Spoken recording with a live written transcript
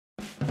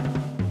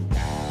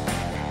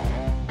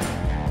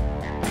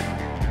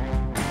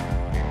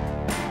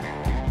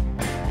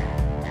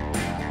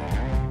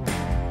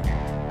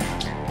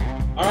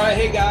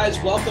Hey guys,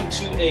 welcome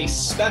to a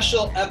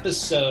special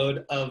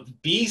episode of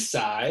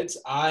B-Sides.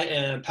 I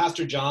am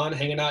Pastor Jon,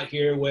 hanging out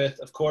here with,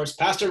 of course,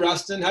 Pastor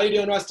Rusten. How you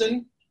doing,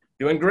 Rusten?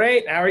 Doing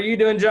great. How are you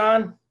doing,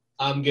 Jon?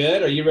 I'm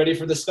good. Are you ready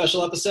for this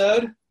special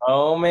episode?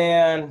 Oh,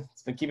 man.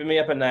 It's been keeping me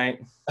up at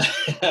night.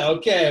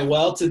 Okay,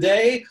 well,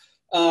 today,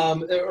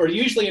 or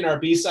usually in our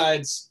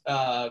B-Sides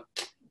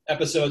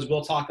episodes,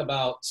 we'll talk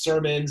about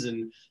sermons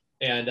and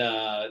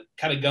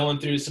kind of going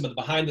through some of the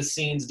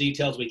behind-the-scenes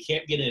details we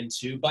can't get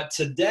into. But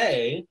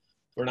today,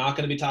 we're not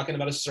going to be talking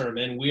about a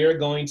sermon. We are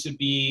going to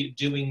be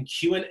doing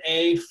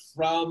Q&A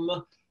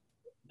from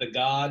the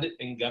God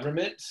and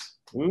Government.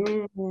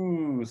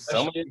 Ooh,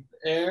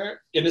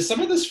 there. And some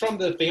of this from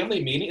the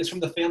family meeting. It's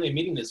from the family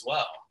meeting as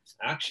well,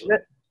 actually.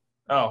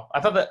 Oh, I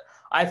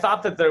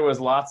thought that there was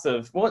lots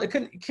of, well, it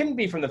couldn't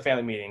be from the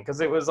family meeting because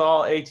it was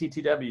all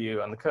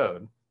ATTW on the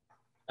code.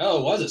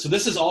 Oh, was it? So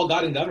this is all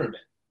God and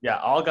Government. Yeah,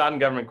 all God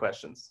and Government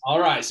questions. All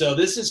right, so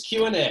this is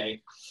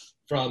Q&A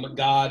from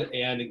God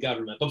and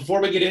Government. But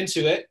before we get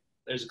into it,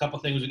 there's a couple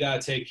things we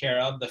got to take care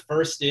of. The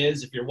first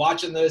is, if you're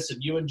watching this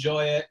and you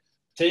enjoy it,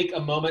 take a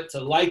moment to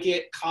like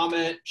it,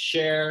 comment,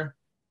 share.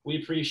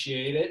 We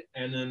appreciate it.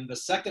 And then the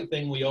second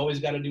thing we always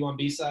got to do on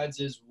B-Sides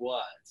is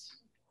what?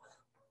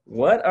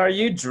 What are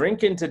you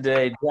drinking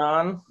today,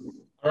 Jon?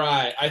 All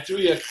right, I threw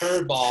you a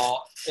curveball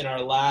in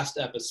our last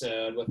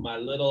episode with my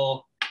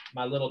little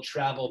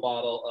travel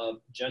bottle of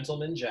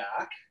Gentleman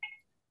Jack.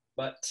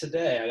 But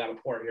today, I got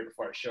to pour it here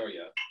before I show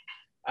you.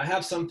 I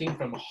have something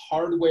from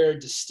Hardware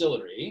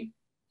Distillery,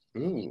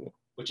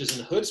 which is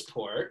in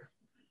Hoodsport.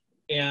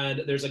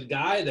 And there's a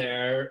guy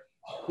there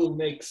who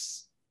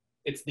makes,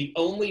 it's the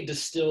only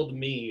distilled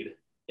mead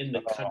in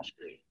the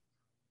country.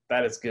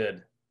 That is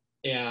good.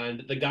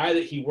 And the guy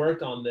that he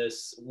worked on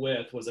this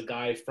with was a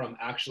guy from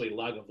actually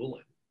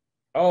Lagavulin.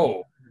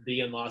 Oh.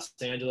 In Los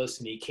Angeles,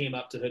 and he came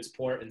up to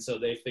Hoodsport, and so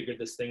they figured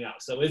this thing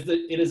out. So it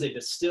is a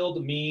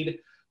distilled mead.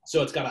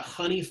 So it's got a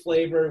honey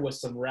flavor with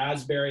some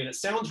raspberry, and it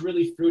sounds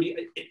really fruity.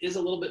 It is a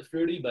little bit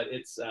fruity, but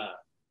it's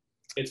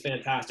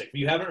fantastic. If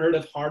you haven't heard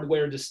of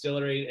Hardware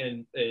Distillery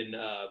in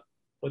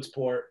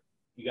Hoodsport,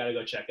 you got to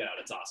go check it out.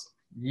 It's awesome.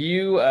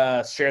 You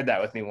shared that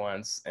with me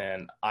once,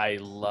 and I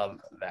love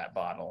that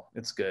bottle.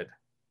 It's good.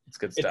 It's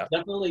good stuff. It's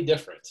definitely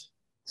different.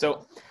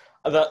 So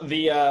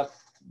the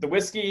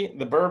whiskey,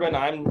 the bourbon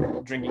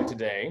I'm drinking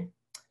today,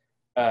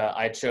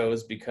 I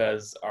chose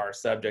because our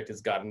subject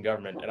is God and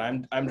Government,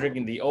 and I'm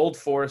drinking the Old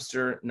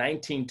Forester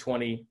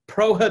 1920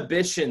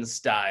 Prohibition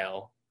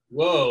style.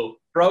 Whoa!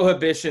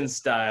 Prohibition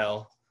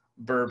style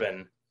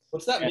bourbon.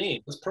 What's that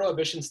mean? What's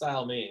Prohibition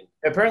style mean?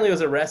 Apparently, it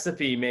was a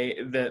recipe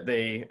that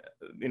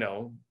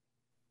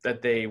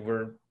they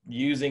were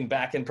using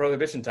back in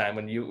Prohibition time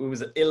when it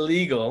was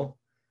illegal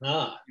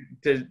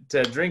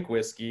to drink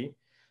whiskey.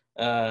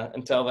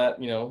 Until that,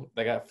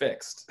 they got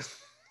fixed.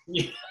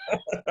 Yeah.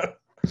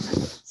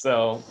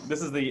 So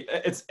this is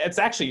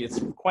it's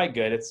quite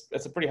good.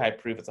 It's a pretty high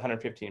proof. It's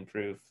 115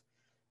 proof.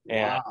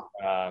 And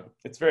wow.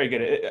 It's very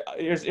good.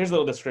 Here's a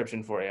little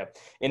description for you.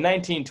 In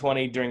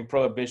 1920, during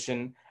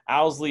Prohibition,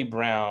 Owsley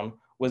Brown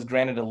was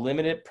granted a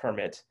limited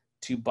permit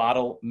to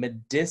bottle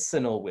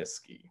medicinal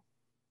whiskey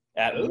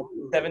at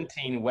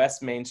 117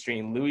 West Main Street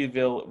in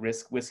Louisville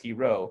Whiskey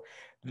Row.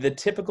 The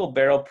typical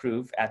barrel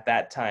proof at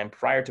that time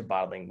prior to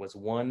bottling was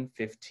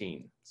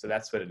 115. So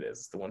that's what it is.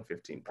 It's the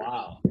 115 proof.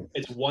 Wow.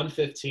 It's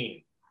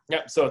 115.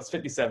 Yep. So it's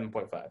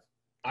 57.5.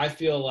 I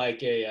feel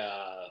like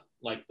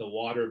like the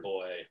water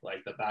boy,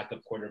 like the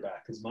backup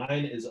quarterback, because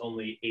mine is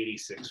only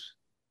 86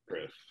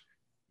 proof.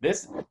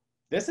 This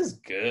is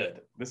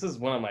good. This is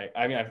one of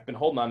I've been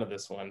holding on to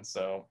this one,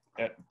 so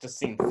it just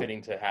seemed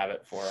fitting to have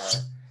it for our,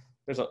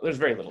 there's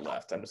very little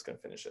left. I'm just going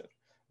to finish it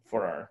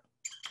for our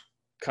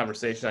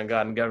conversation on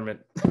God and Government.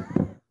 All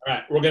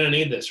right, we're gonna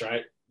need this,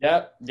 right?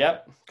 Yep.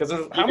 Because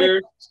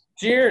there's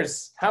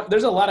cheers.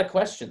 There's a lot of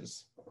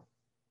questions,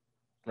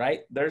 right?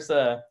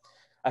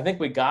 I think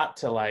we got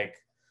to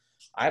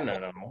I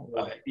don't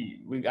know.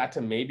 We got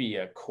to maybe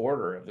a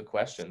quarter of the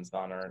questions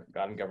on our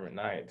God and Government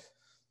night.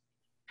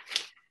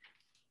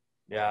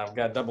 Yeah, I've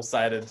got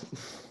double-sided.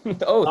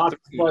 Lots of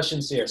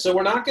questions here. So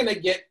we're not gonna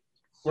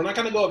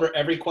go over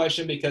every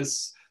question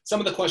because some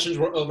of the questions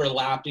were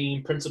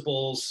overlapping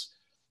principles.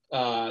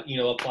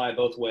 Apply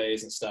both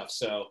ways and stuff.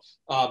 So,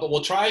 but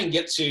we'll try and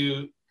get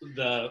to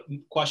the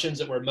questions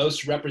that were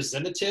most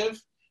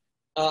representative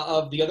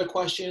of the other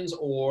questions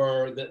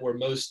or that were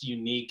most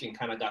unique and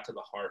kind of got to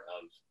the heart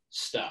of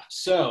stuff.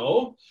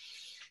 So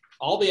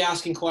I'll be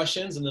asking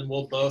questions and then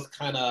we'll both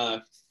kind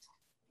of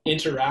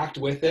interact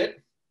with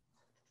it.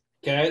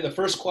 Okay, the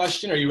first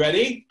question, are you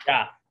ready?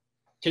 Yeah.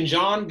 Can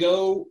Jon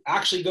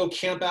actually go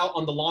camp out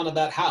on the lawn of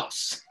that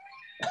house?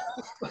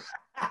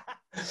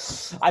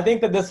 I think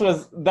that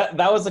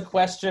that was a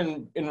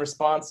question in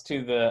response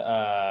to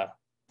the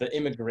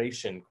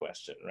immigration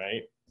question,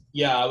 right?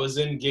 Yeah, I was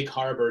in Gig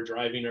Harbor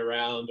driving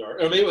around, or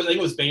maybe I think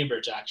it was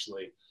Bainbridge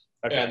actually.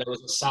 Okay. And there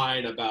was a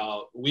sign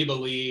about "We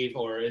believe,"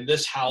 or "In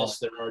this house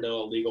there are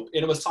no illegal."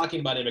 And it was talking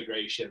about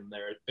immigration.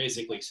 They're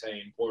basically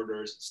saying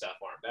borders and stuff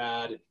aren't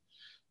bad.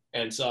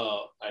 And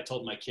so I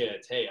told my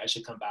kids, hey, I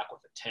should come back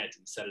with a tent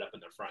and set it up in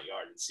their front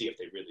yard and see if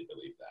they really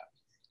believe that.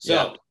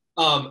 So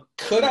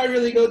could I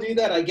really go do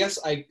that? I guess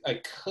I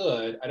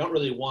could. I don't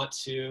really want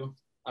to.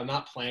 I'm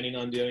not planning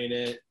on doing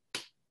it.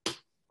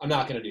 I'm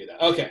not going to do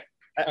that. Okay.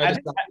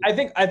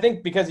 I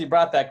think because you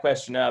brought that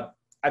question up,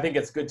 I think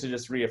it's good to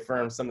just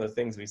reaffirm some of the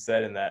things we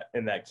said in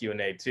that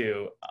Q&A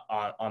too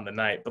on the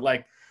night. But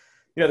like,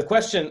 the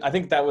question, I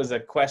think that was a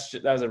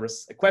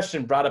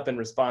question brought up in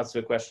response to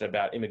a question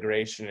about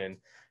immigration and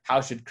how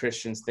should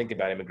Christians think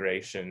about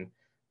immigration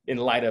in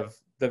light of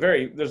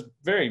there's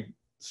very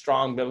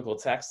strong biblical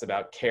texts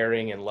about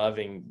caring and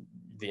loving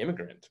the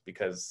immigrant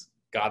because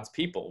God's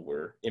people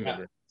were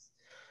immigrants.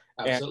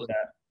 Yeah, absolutely.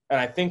 And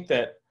I think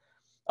that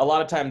a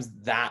lot of times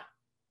that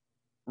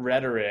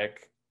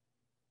rhetoric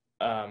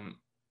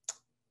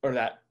or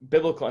that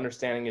biblical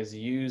understanding is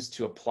used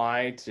to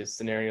apply to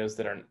scenarios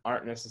that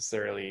aren't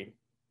necessarily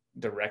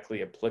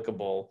directly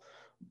applicable,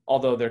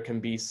 although there can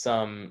be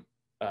some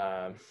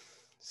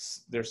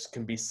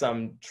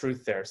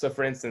truth there. So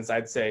for instance,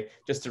 I'd say,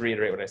 just to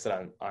reiterate what I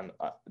said on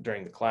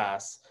during the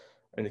class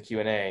in the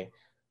Q&A,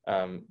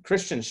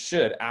 Christians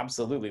should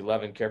absolutely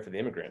love and care for the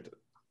immigrant.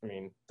 I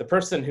mean, the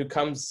person who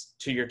comes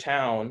to your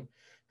town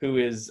who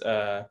is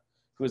a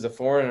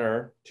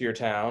foreigner to your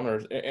town,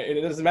 or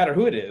it doesn't matter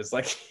who it is.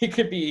 Like, it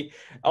could be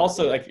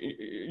also like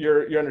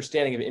your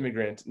understanding of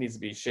immigrant needs to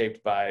be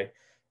shaped by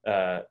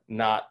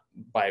not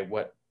by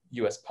what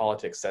U.S.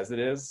 politics says it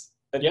is.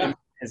 An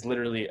is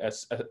literally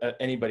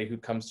anybody who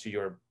comes to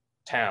your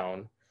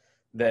town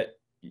that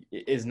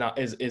is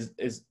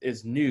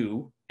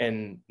new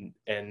and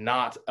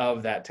not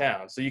of that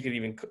town. So you could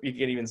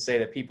even say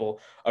that people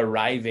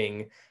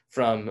arriving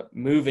from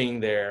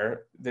moving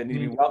there that need to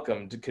be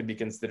welcomed could be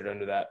considered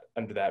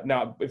under that.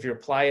 Now, if you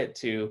apply it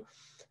to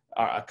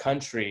a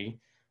country,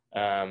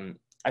 I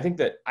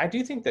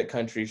do think that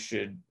countries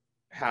should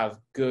have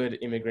good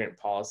immigrant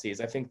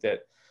policies. I think that,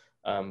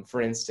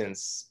 for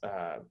instance,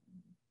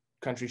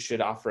 countries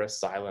should offer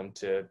asylum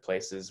to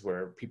places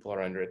where people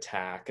are under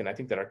attack. And I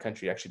think that our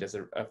country actually does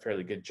a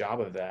fairly good job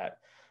of that.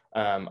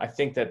 I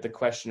think that the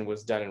question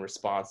was done in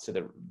response to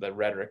the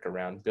rhetoric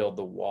around build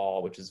the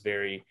wall, which is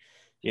very,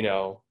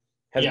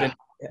 been.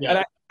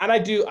 Yeah. And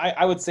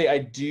I would say I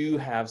do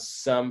have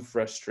some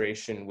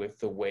frustration with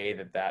the way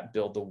that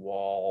build the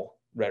wall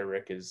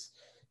rhetoric is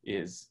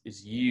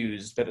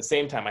used. But at the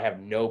same time, I have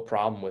no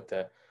problem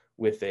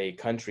with a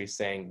country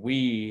saying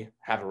we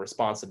have a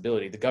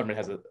responsibility. The government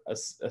has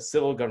a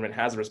civil government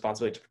has a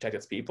responsibility to protect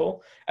its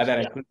people, and that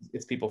includes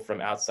its people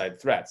from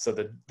outside threats. So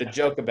the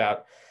joke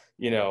about,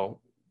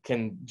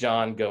 can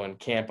John go and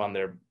camp on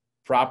their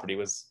property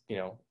was,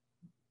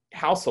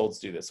 households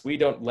do this. We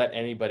don't let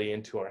anybody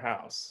into our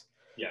house.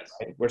 Yes.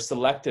 Right? We're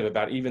selective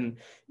about even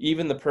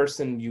the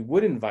person you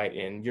would invite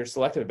in, you're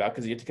selective about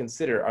because you have to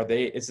consider,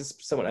 is this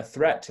someone a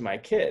threat to my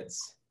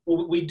kids?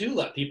 Well, we do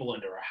let people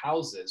into our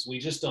houses. We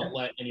just don't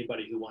let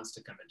anybody who wants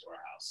to come into our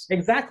house.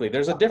 Exactly.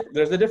 There's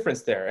a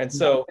difference there. And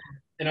so,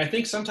 and I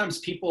think sometimes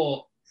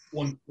people,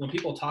 when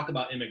people talk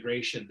about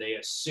immigration, they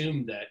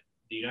assume that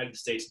the United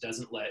States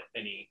doesn't let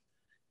any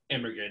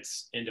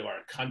immigrants into our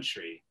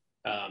country.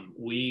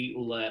 We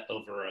let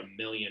over 1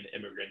 million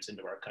immigrants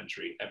into our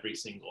country every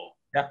single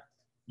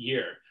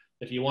year.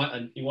 If you want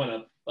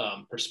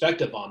a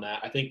perspective on that,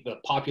 I think the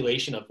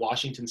population of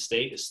Washington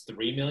State is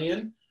 3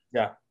 million.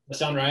 Yeah. That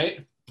sound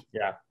right?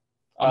 Yeah.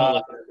 I'm gonna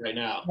look at it right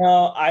now.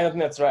 No, I think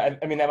that's right.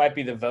 I mean, that might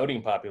be the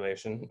voting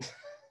population.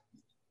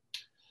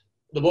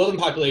 The voting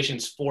population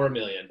is 4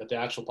 million, but the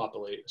actual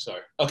population,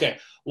 Okay.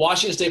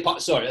 Washington State,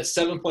 that's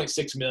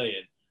 7.6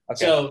 million.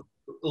 Okay.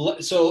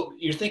 So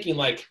you're thinking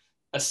like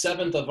a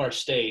seventh of our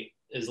state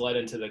is let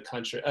into the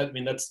country. I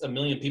mean, that's 1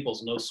 million people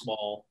is no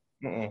small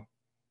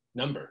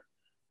number.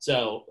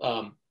 So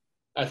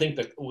I think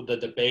the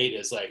debate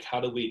is like, how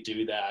do we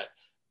do that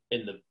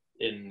in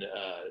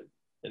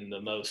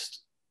the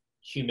most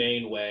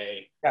humane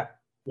way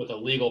with a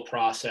legal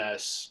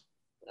process?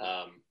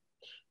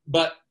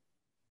 But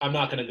I'm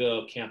not going to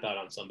go camp out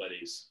on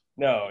somebody's.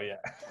 No, yeah.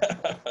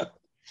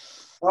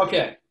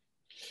 Okay.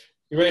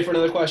 You ready for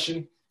another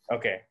question?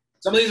 Okay.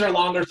 Some of these are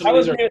longer.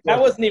 That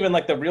wasn't even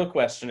like the real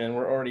question, and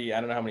we're already,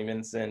 I don't know how many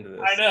minutes into this.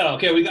 I know.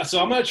 Okay,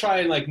 so I'm going to try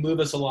and like move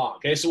us along.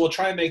 Okay, so we'll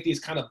try and make these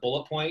kind of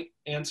bullet point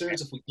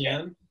answers if we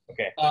can.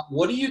 Okay.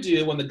 What do you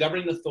do when the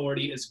governing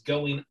authority is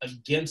going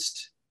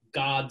against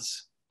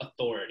God's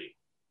authority?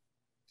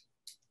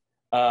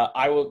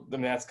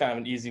 That's kind of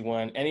an easy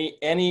one.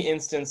 Any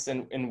instance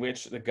in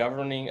which the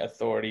governing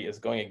authority is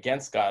going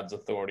against God's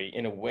authority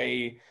in a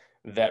way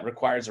that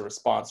requires a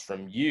response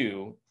from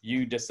you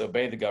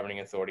disobey the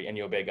governing authority and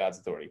you obey God's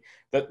authority.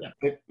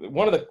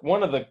 One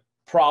of the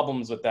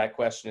problems with that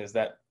question is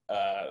that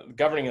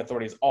governing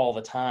authorities all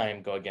the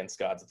time go against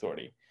God's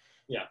authority.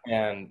 Yeah.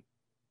 And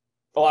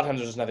a lot of times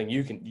there's just nothing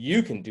you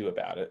can do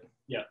about it.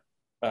 Yeah.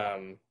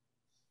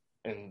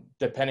 And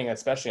depending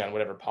especially on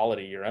whatever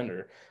polity you're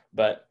under,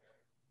 but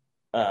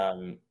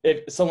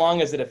so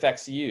long as it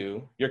affects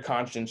you, your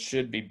conscience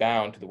should be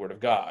bound to the word of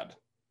God.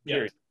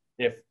 Period.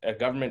 Yeah. If a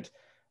government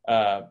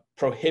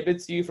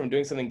prohibits you from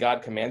doing something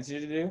God commands you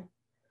to do,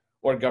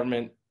 or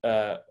government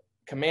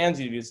commands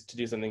you to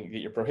do something that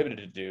you're prohibited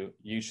to do,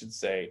 you should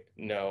say,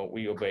 no,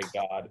 we obey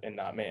God and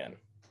not man.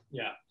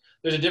 Yeah.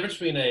 There's a difference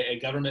between a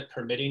government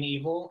permitting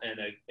evil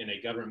and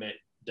a government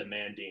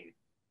demanding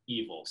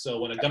evil. So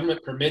when a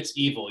government permits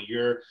evil,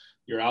 you're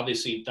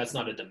obviously, that's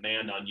not a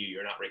demand on you.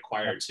 You're not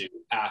required to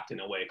act in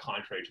a way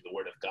contrary to the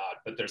word of God.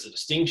 But there's a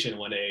distinction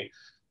when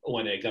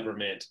a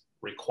government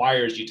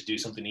requires you to do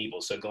something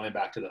evil. So going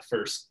back to the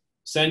first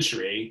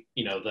century,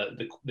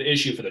 the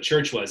issue for the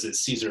church is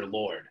Caesar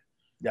Lord.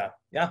 Yeah.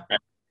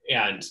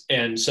 Right?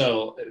 And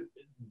so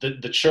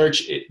the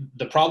church,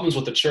 the problems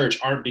with the church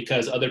aren't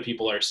because other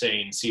people are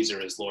saying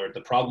Caesar is Lord.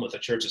 The problem with the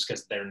church is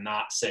because they're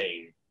not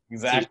saying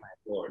exactly Caesar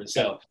is Lord. And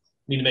so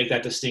we need to make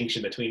that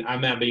distinction between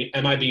am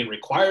I being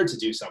required to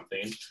do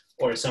something,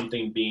 or is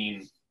something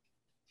being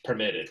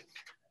permitted?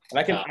 And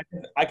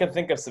I can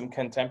think of some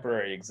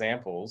contemporary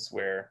examples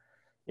where,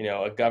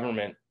 a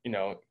government,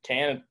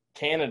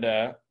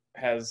 Canada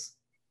has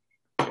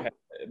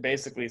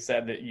basically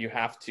said that you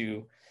have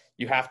to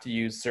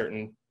use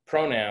certain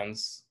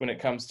pronouns when it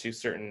comes to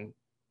certain,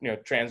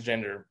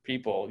 transgender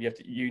people.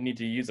 You need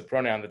to use a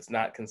pronoun that's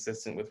not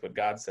consistent with what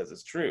God says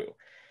is true.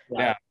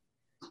 Right.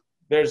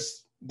 Now,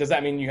 does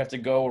that mean you have to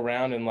go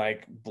around and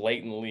like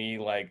blatantly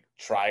like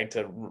try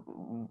to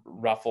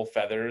ruffle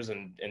feathers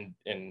and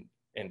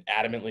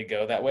adamantly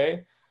go that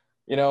way?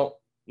 Not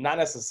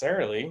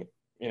necessarily,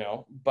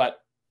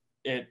 but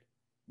it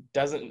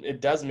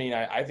does mean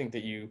I think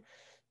that you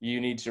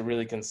need to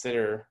really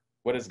consider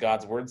what does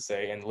God's word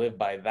say and live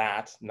by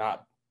that,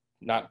 not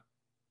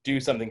do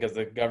something because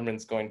the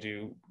government's going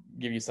to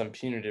give you some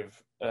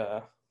punitive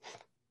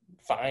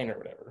fine or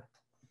whatever.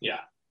 Yeah.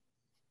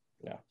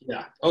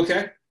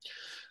 Okay.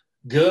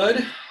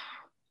 Good.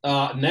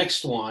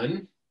 Next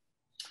one.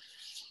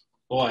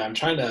 Boy, I'm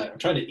trying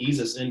to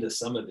ease us into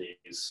some of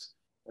these.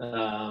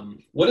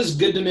 What does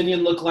good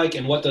dominion look like,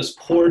 and what does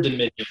poor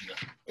dominion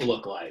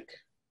look like?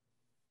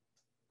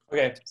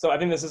 Okay, so I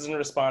think this is in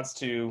response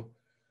to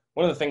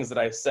one of the things that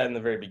I said in the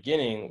very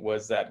beginning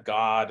was that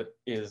God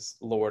is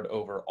Lord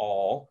over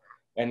all,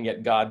 and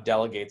yet God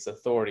delegates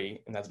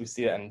authority. And as we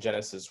see that in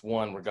Genesis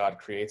 1, where God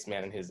creates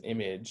man in his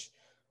image,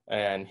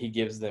 and he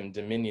gives them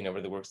dominion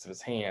over the works of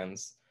his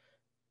hands.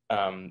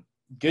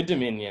 Good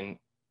dominion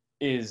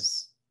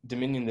is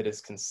dominion that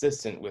is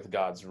consistent with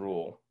God's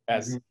rule,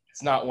 as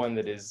it's not one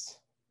that is,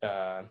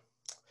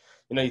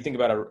 you think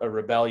about a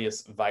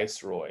rebellious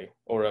viceroy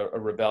or a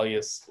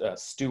rebellious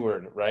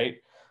steward, right?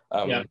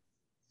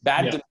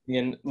 Bad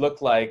dominion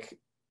looked like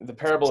the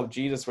parable of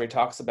Jesus, where he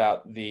talks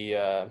about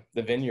the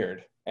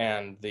vineyard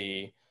and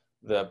the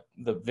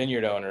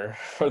vineyard owner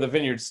or the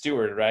vineyard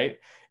steward, right?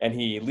 And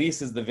he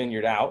leases the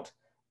vineyard out,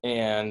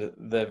 and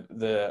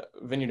the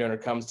vineyard owner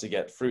comes to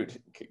get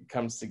fruit,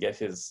 comes to get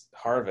his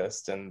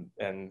harvest, and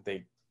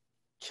they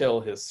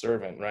kill his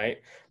servant, right?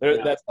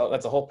 That's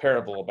a whole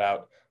parable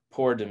about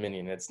poor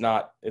dominion. It's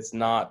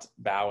not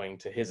bowing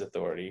to his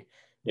authority.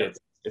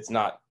 It's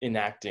not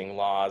enacting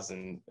laws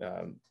and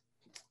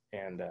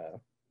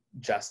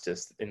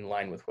justice in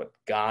line with what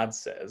God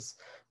says,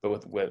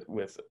 but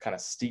with kind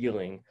of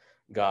stealing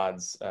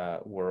God's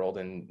world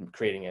and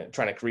creating it,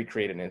 trying to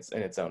recreate it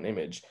in its own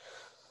image.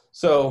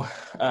 So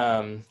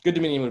good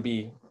dominion would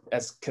be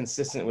as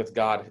consistent with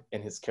God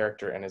and his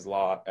character and his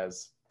law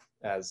as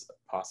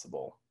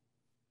possible,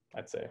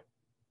 I'd say.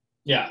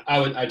 Yeah,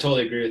 I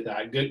totally agree with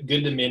that.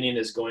 Good dominion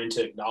is going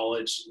to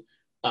acknowledge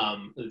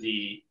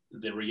the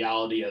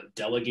reality of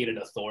delegated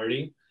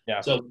authority.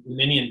 Yeah. So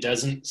dominion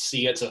doesn't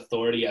see its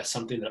authority as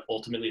something that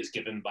ultimately is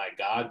given by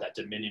God. That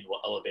dominion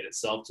will elevate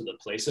itself to the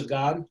place of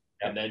God,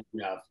 and then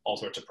you have all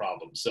sorts of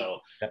problems. So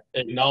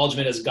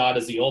acknowledgement as God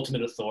as the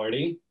ultimate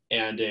authority,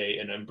 and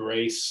an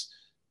embrace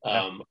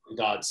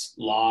God's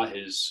law,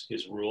 his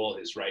rule,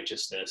 his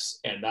righteousness,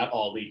 and that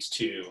all leads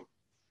to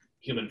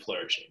human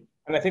flourishing.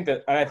 And I think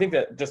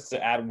that just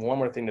to add one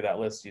more thing to that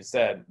list, you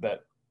said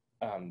that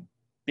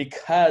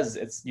because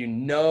it's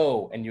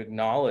and you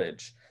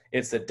acknowledge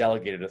it's a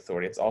delegated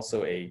authority, it's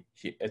also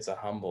it's a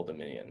humble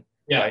dominion.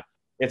 Yeah. Right?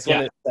 It's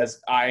one that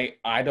says I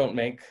don't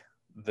make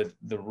the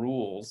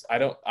rules. I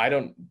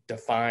don't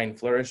define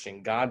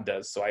flourishing. God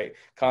does. So I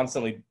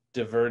constantly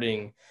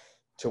diverting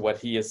to what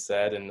he has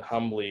said and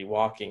humbly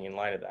walking in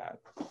light of that.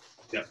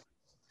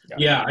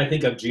 Yeah, I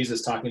think of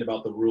Jesus talking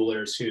about the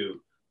rulers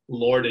who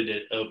lorded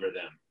it over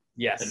them.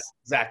 Yes,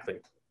 exactly.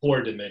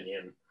 Poor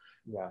dominion.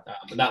 Yeah.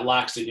 But that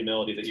lacks the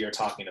humility that you're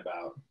talking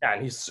about. Yeah,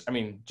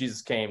 and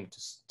Jesus came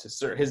to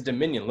serve. His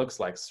dominion looks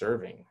like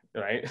serving,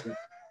 right?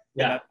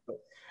 Yeah.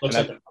 Looks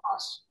like a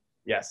cross.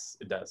 Yes,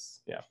 it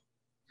does. Yeah.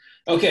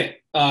 Okay,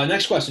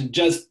 next question.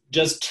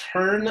 Does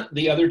turn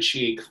the other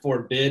cheek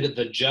forbid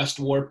the just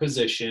war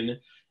position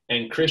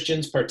and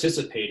Christians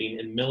participating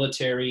in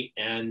military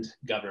and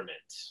government?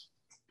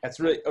 That's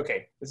really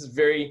okay. This is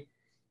very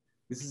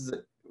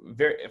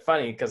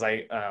funny because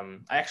I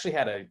actually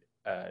had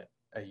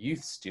a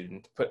youth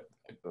student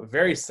a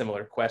very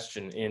similar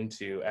question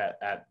into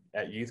at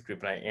youth group,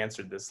 and I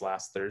answered this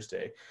last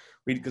Thursday.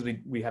 Because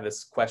we have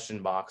this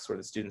question box where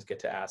the students get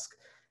to ask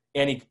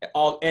any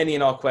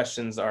and all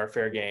questions are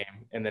fair game,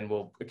 and then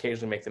we'll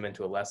occasionally make them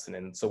into a lesson.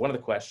 And so one of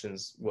the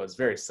questions was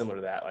very similar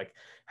to that, like,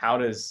 how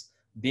does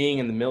being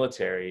in the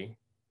military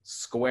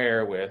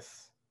square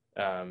with,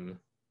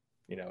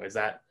 is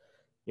that,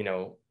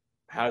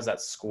 how does that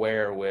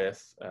square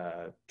with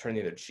turn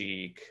the other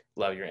cheek,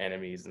 love your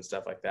enemies, and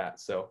stuff like that?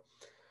 So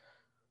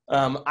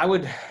I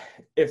would,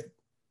 if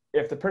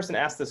the person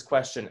asked this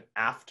question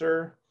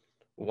after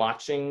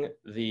watching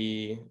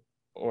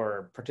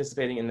or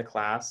participating in the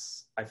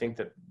class, I think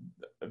that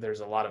there's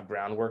a lot of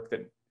groundwork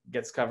that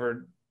gets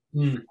covered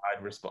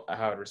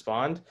how I'd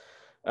respond.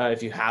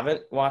 If you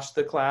haven't watched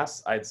the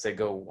class, I'd say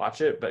go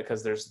watch it,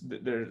 because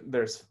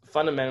there's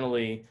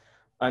fundamentally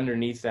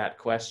underneath that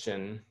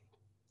question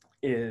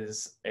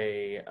is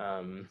a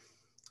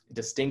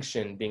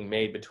distinction being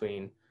made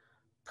between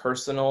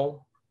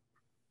personal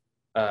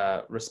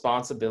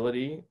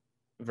responsibility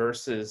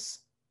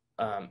versus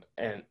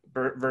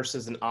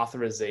versus an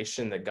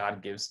authorization that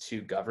God gives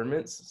to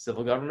governments,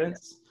 civil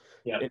governments,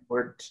 in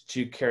order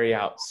to carry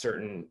out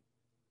certain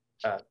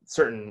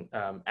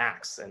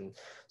acts. And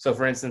so,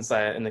 for instance,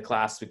 in the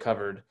class we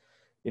covered,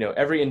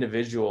 every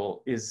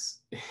individual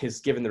is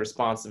given the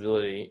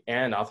responsibility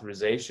and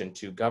authorization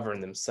to govern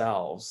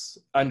themselves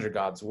under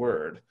God's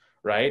word,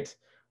 right?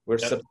 We're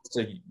supposed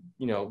to,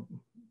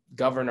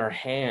 govern our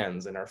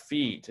hands and our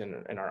feet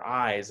and our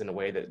eyes in a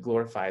way that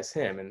glorifies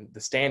him. And the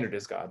standard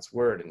is God's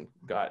word, and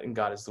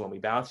God is the one we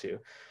bow to.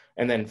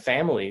 And then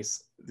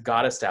families,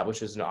 God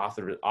establishes an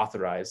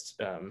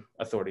authorized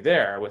authority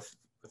there with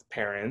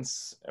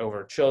parents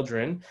over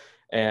children.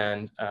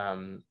 And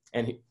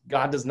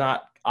God does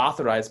not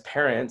authorize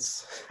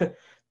parents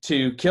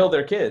to kill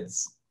their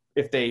kids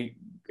if they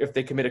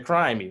commit a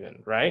crime,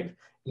 even, right?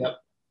 Yep.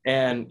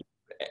 And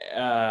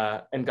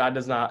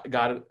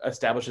God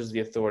establishes the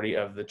authority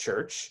of the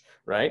church,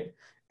 right?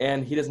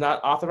 And he does not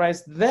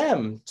authorize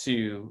them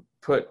to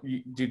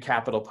do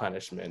capital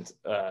punishment.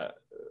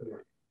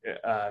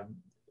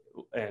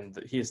 And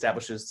he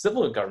establishes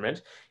civil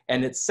government,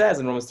 and it says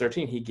in Romans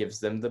 13, he gives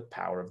them the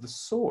power of the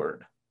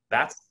sword.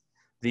 That's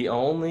the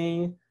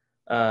only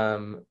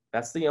government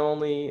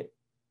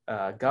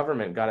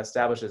God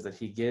establishes, that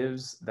he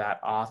gives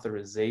that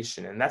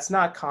authorization. And that's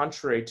not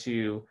contrary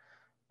to,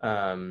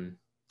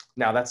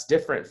 now that's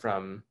different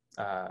from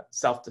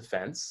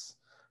self-defense,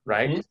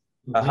 right?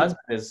 Mm-hmm. A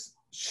husband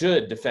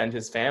should defend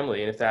his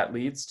family, and if that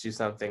leads to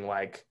something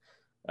like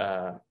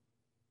a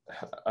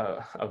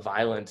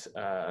violent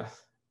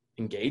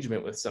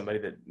engagement with somebody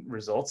that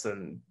results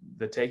in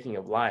the taking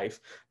of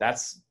life,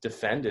 that's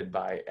defended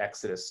by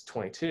Exodus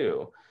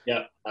 22.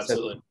 Yeah,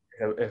 absolutely.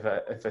 So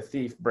if a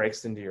thief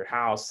breaks into your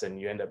house and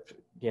you end up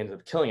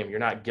killing him, you're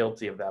not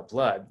guilty of that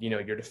blood.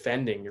 You're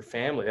defending your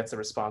family. That's a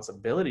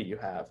responsibility you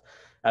have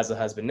as a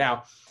husband.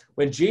 Now,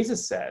 when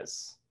Jesus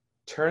says,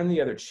 turn the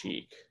other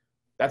cheek,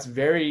 that's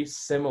very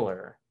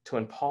similar to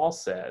when Paul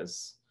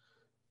says,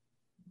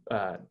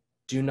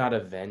 do not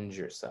avenge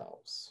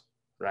yourselves,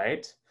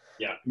 right?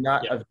 Yeah.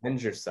 Not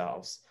avenge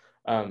yourselves.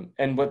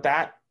 And what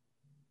that,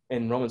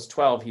 in Romans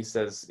 12, he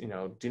says,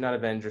 do not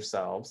avenge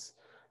yourselves.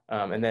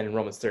 And then in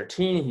Romans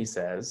 13, he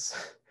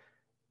says,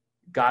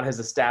 God has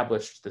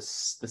established the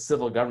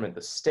civil government,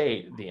 the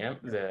state,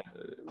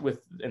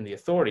 and the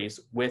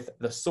authorities with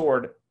the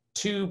sword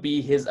to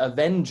be his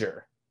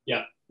avenger.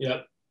 Yeah.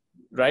 Yeah.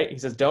 Right? He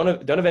says, don't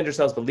avenge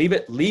yourselves, but leave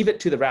it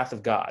to the wrath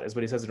of God, is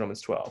what he says in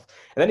Romans 12.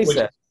 And then he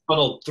says,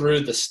 funneled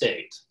through the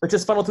state. Which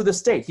is funneled through the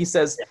state. He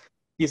says,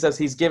 the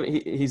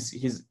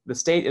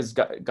state is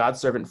God's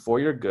servant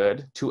for your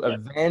good, to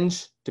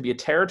avenge, to be a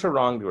terror to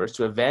wrongdoers,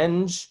 to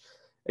avenge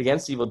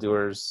against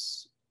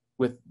evildoers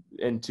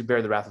and to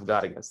bear the wrath of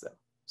God against them.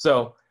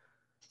 So,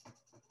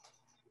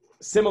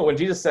 similar, when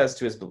Jesus says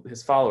to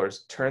his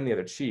followers, turn the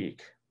other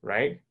cheek,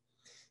 right?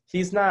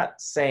 He's not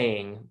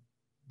saying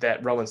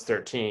that Romans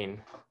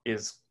 13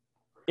 is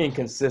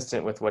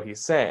inconsistent with what he's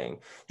saying.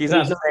 He's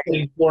not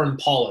saying foreign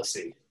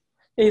policy.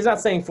 He's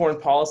not saying foreign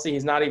policy.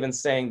 He's not even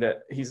saying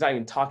that. He's not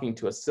even talking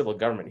to a civil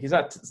government. He's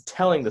not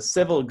telling the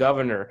civil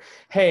governor,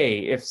 hey,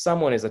 if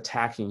someone is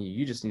attacking you,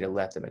 you just need to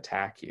let them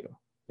attack you.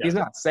 Yeah. He's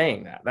not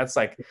saying that. That's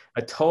like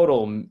a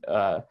total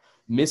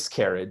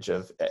miscarriage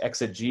of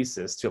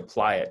exegesis to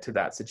apply it to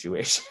that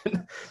situation.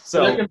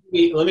 So let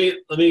me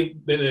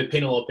paint a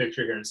little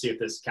picture here and see if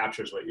this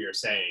captures what you're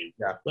saying.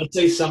 Yeah. Let's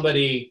say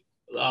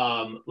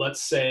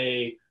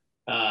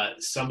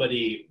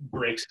somebody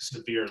breaks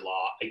severe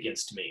law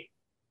against me,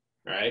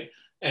 right?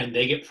 And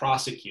they get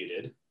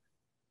prosecuted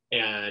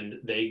and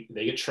they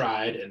get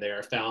tried and they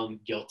are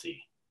found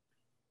guilty.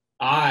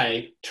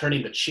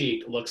 Turning the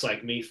cheek looks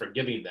like me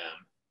forgiving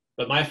them,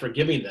 but my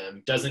forgiving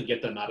them doesn't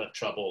get them out of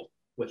trouble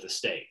with the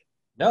state.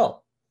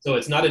 No. So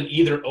it's not an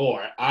either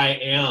or. I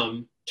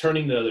am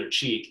turning the other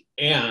cheek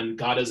and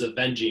God is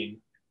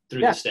avenging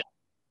through the state.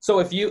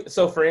 So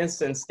for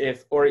instance, I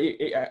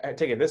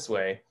take it this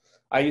way,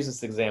 I use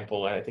this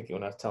example, and I think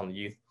when I was telling the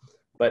youth,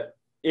 but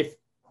if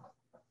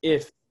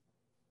if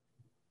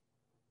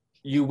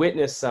you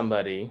witness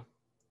somebody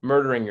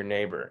murdering your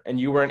neighbor and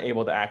you weren't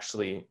able to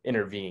actually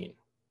intervene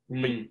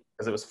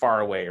because it was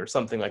far away or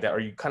something like that, or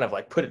you kind of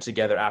like put it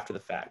together after the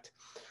fact,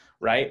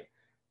 right?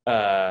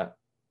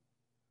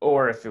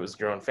 Or if it was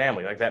your own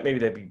family like that, maybe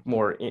that'd be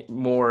more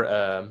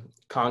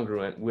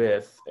congruent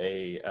with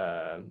a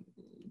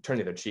turn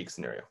the other cheek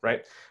scenario,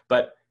 right?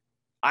 But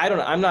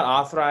I'm not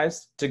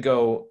authorized to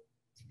go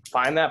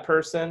find that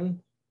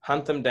person,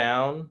 hunt them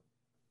down,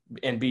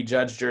 and be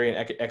judge, jury,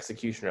 and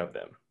executioner of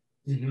them,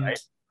 right?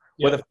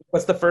 Yep.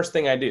 What's the first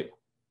thing I do?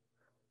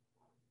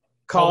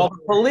 Call the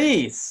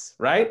police,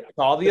 right?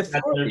 Call the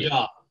authorities. That's their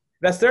job.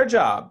 That's their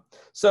job.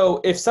 So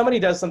if somebody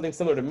does something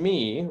similar to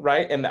me,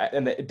 right, and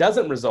it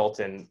doesn't result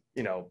in,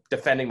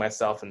 defending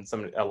myself and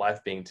a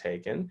life being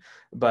taken,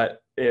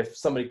 but if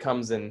somebody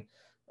comes and,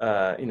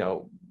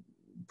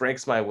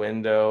 breaks my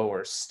window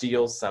or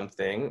steals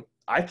something,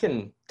 I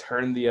can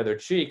turn the other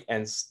cheek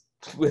and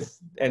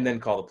then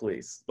call the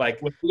police.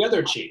 Like with the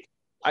other cheek.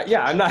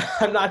 I'm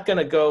not going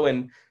to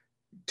go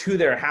to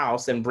their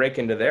house and break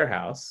into their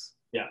house.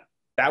 Yeah.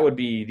 That would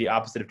be the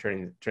opposite of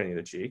turning the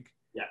other cheek.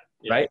 Yeah.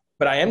 Right.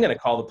 But I am going to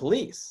call the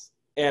police,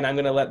 and I'm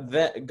going to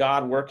let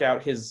God work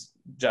out his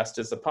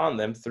justice upon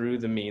them through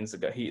the means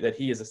that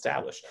he has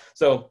established.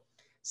 So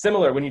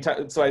similar when you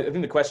talk. So I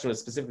think the question was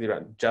specifically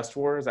about just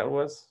war. Is that what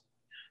it was?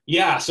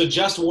 Yeah. So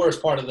just war is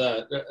part of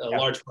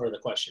large part of the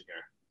question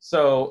here.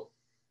 So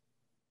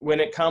when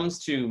it comes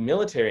to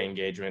military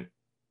engagement,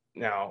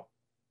 now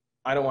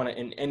I don't want to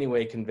in any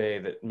way convey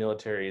that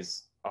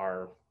militaries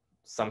are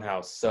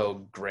somehow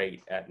so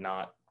great at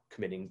not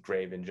committing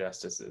grave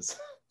injustices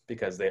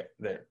because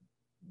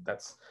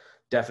that's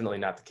definitely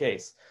not the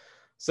case.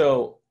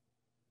 So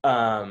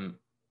turn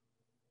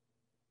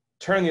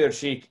the other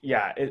cheek.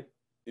 Yeah.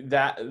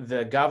 That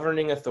the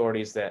governing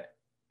authorities that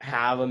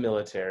have a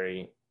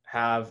military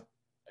have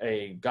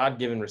a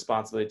God-given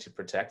responsibility to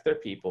protect their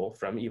people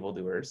from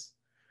evildoers.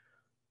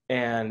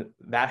 And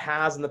that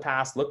has in the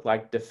past looked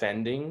like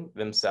defending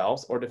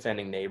themselves or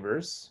defending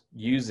neighbors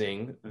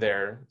using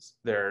their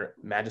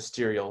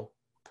magisterial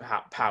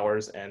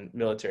powers and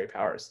military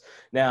powers.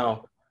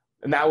 Now,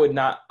 and that would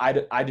not,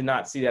 I do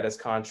not see that as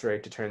contrary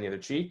to turn the other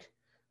cheek.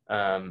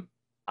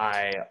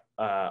 I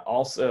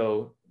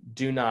also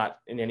do not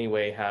in any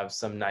way have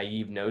some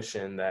naive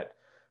notion that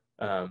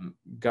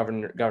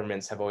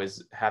governments have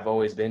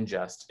always been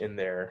just in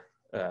their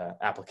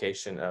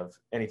application of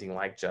anything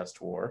like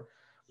just war.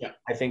 Yeah,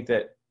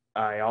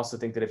 I also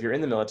think that if you're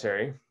in the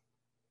military,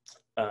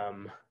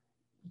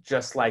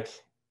 just like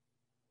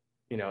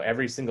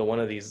every single one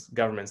of these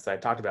governments that I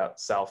talked about,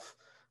 self,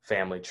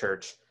 family,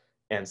 church,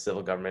 and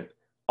civil government,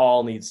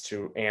 all needs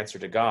to answer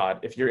to God.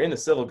 If you're in the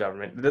civil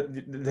government,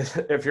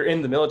 if you're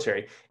in the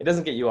military, it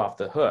doesn't get you off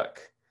the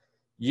hook.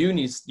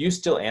 You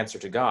still answer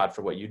to God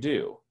for what you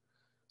do.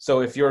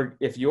 So if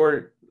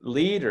your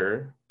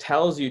leader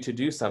tells you to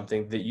do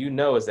something that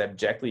is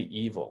abjectly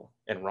evil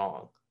and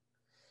wrong,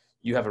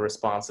 you have a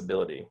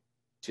responsibility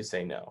to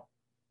say no.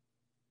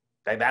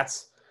 If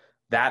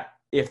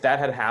that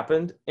had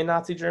happened in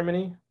Nazi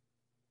Germany,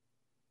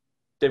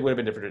 it would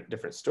have been a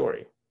different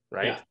story,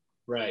 right? Yeah,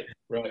 right.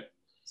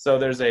 So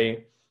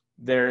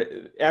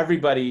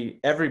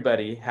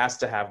everybody has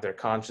to have their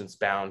conscience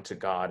bound to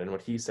God and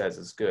what he says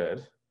is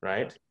good,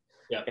 right?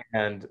 Yeah.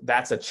 And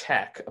that's a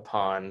check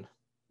upon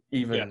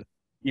even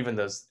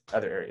those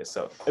other areas.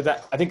 So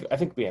I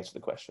think we answered the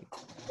question.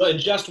 But in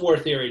just war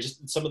theory,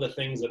 just some of the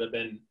things that have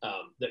been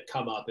that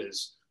come up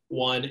is,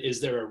 one,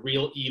 is there a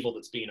real evil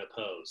that's being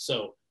opposed?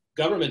 So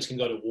governments can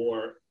go to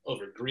war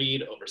over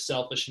greed, over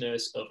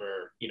selfishness,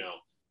 over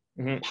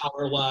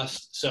power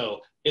lust.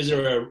 So is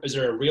there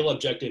a real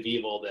objective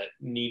evil that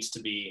needs to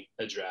be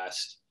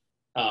addressed?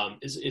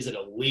 Is it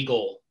a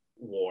legal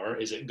war?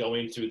 Is it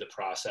going through the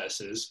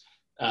processes?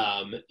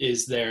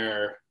 Is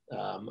there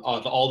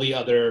of all the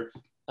other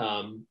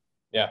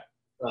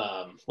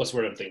what's the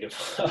word I'm thinking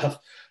of?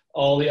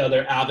 All the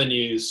other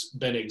avenues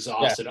been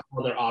exhausted,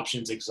 all other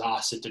options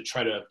exhausted to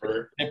try to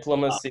avert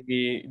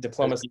diplomacy,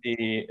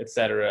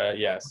 etc.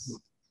 Yes.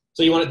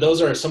 So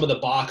those are some of the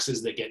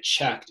boxes that get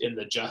checked in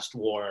the just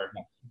war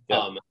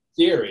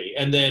theory.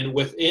 And then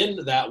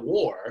within that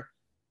war,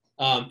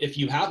 if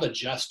you have a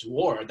just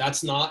war,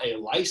 that's not a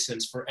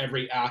license for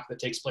every act that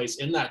takes place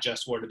in that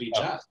just war to be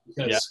just,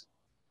 because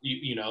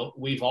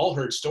we've all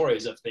heard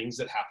stories of things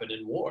that happen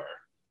in war.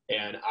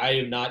 And I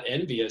am not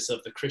envious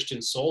of the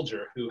Christian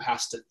soldier who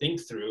has to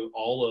think through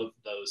all of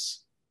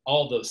those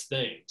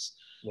things.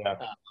 Yeah.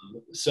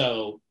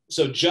 So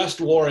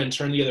just war and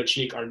turn the other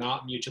cheek are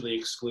not mutually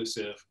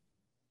exclusive.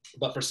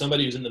 But for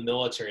somebody who's in the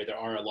military, there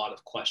are a lot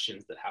of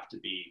questions that have to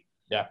be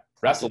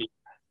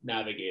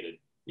navigated.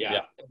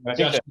 Yeah.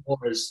 Just war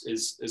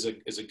is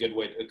a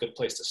good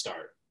place to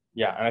start.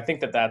 Yeah, and I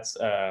think that's.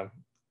 I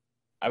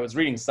was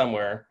reading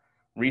somewhere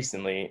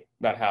recently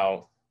about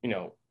how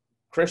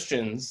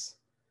Christians,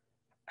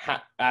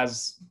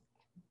 as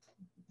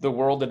the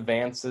world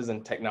advances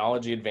and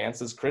technology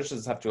advances,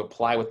 Christians have to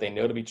apply what they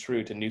know to be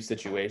true to new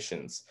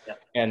situations. Yep.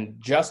 And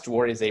just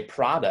war is a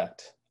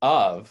product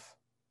of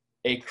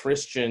a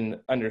Christian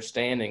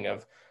understanding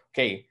of,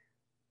 okay,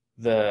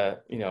 the,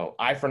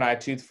 eye for an eye,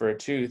 tooth for a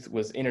tooth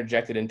was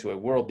interjected into a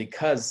world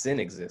because sin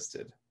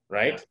existed,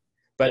 right? Yeah.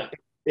 But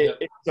Yeah.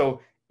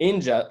 so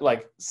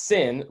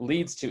sin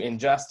leads to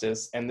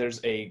injustice, and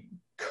there's a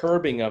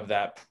curbing of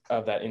that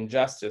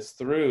injustice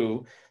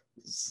through,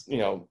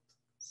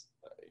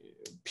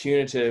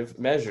 punitive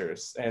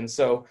measures. And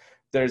so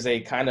there's a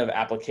kind of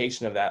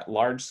application of that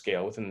large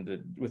scale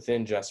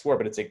within just war,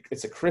 but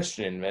it's a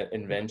Christian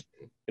invention.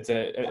 It's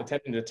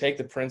attempting to take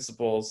the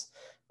principles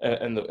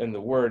and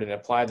the word and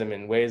apply them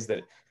in ways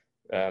that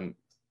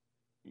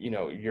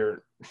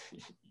you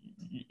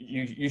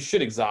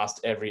should exhaust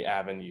every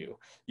avenue.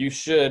 You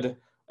should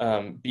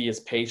be as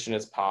patient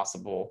as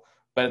possible.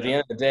 But at the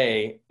end of the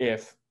day,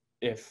 if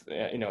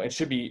it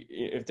should be,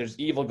 if there's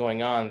evil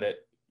going on that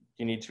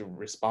you need to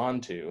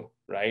respond to,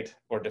 right,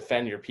 or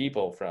defend your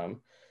people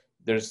from,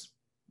 there's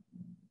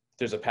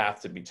a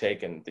path to be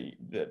taken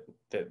that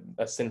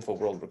a sinful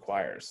world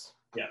requires.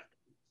 Yeah,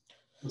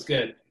 that's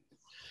good.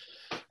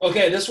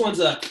 Okay, this one's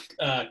a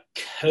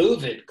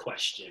COVID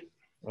question.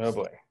 Oh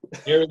boy.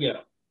 Here we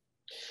go.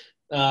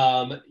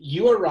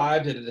 You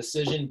arrived at a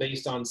decision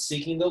based on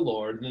seeking the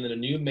Lord, and then a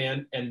new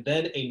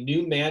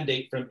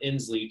mandate from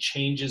Inslee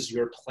changes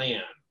your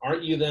plan.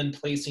 Aren't you then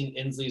placing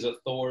Inslee's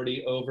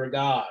authority over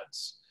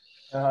God's?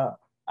 So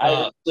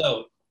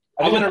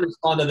I'm going to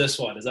respond to this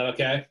one. Is that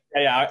okay?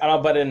 Yeah,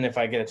 I'll butt in if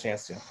I get a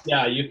chance to.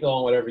 Yeah, you fill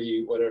in whatever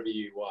you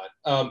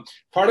want.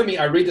 Part of me,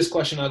 I read this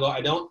question, I go,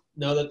 I don't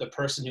know that the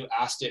person who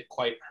asked it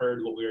quite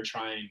heard what we were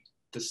trying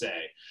to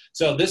say.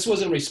 So this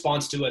was in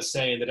response to us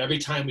saying that every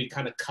time we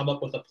kind of come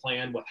up with a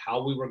plan with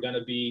how we were going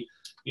to be,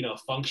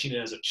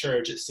 functioning as a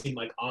church, it seemed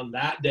like on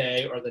that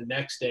day or the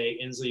next day,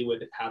 Inslee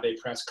would have a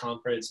press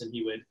conference and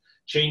he would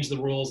change the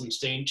rules and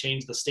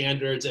change the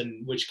standards,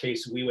 in which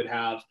case we would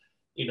have,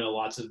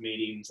 lots of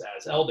meetings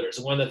as elders.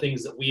 And one of the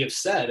things that we have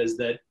said is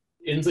that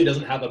Inslee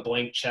doesn't have a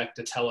blank check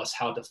to tell us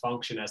how to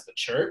function as the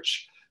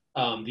church.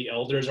 The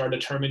elders are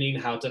determining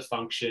how to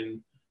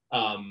function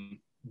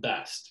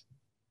best.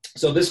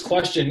 So this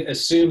question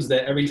assumes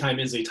that every time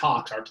Inslee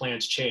talks, our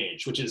plans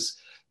change, which is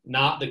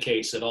not the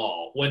case at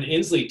all. When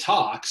Inslee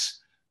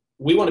talks,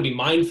 we want to be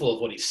mindful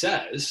of what he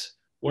says.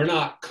 We're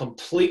not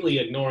completely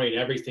ignoring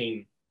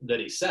everything that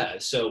he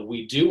says. So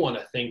we do want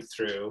to think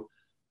through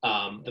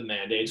the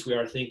mandates. We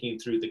are thinking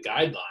through the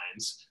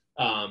guidelines,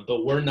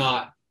 but we're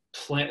not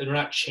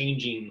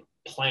changing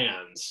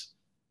plans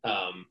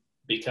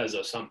because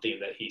of something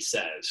that he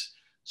says.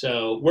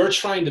 So we're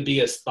trying to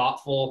be as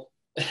thoughtful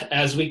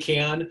as we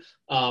can.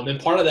 And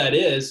part of that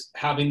is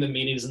having the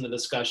meetings and the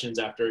discussions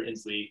after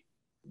Inslee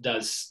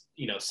does,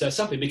 says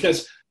something,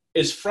 because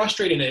as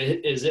frustrating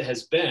as it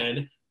has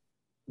been,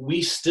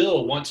 we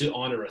still want to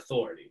honor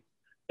authority,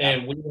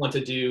 and we want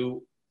to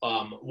do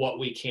what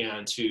we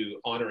can to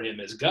honor him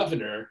as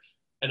governor,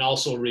 and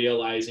also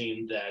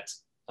realizing that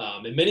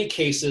in many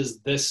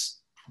cases,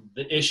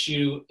 the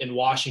issue in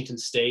Washington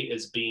State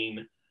is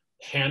being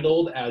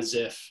handled as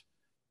if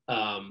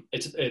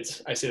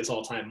it's I say this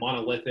all the time,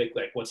 monolithic.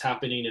 Like what's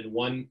happening in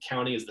one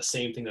county is the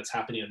same thing that's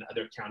happening in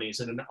other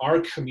counties. And in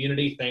our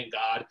community, thank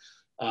God,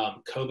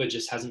 COVID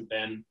just hasn't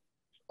been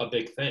a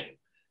big thing.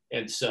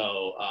 And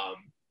so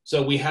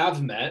we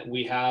have met,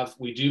 we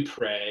do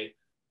pray,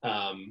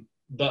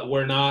 but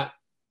we're not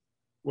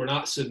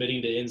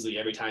submitting to Inslee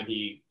every time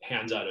he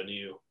hands out a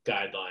new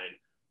guideline.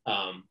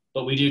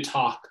 But we do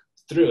talk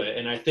through it.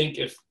 And I think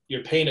if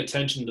you're paying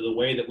attention to the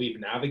way that we've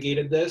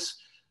navigated this,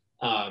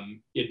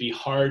 it'd be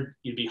hard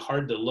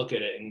to look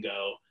at it and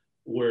go,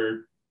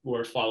 we're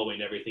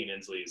following everything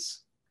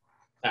Inslee's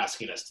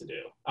asking us to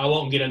do. I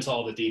won't get into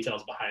all the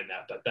details behind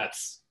that, but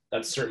that's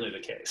certainly the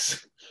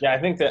case. Yeah, I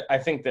think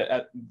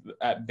that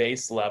at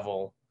base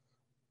level,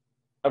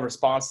 a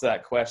response to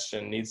that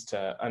question needs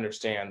to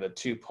understand the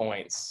 2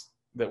 points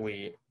that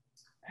we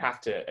have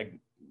to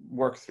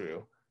work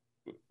through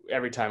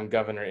every time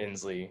Governor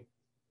Inslee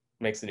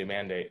makes a new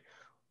mandate.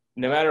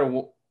 No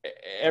matter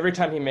every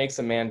time he makes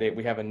a mandate,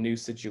 we have a new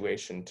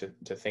situation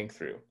to think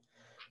through,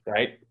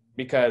 right?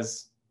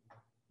 Because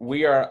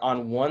we are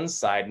on one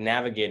side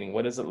navigating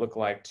what does it look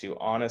like to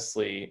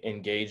honestly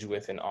engage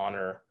with and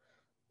honor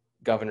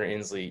Governor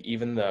Inslee,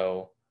 even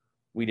though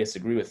we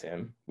disagree with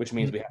him, which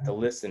means we have to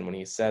listen when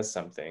he says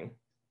something,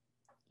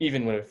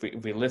 even when if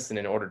we listen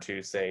in order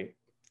to say,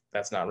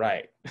 that's not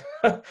right,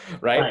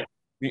 right?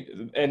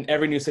 And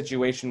every new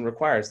situation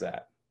requires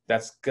that.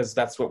 That's because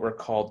that's what we're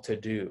called to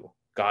do.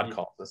 God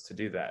calls us to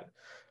do that.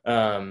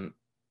 And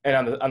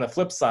on the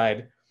flip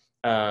side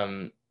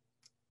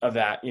of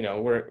that,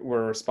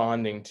 we're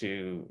responding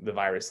to the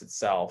virus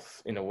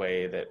itself in a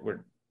way that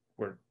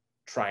we're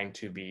trying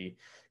to be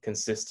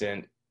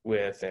consistent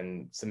with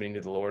and submitting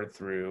to the Lord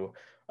through.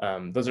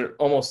 Those are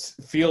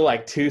almost feel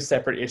like two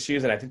separate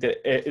issues. And I think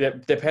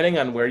that depending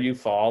on where you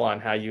fall on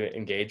how you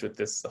engage with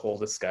this whole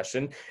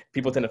discussion,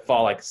 people tend to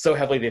fall like so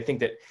heavily. They think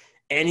that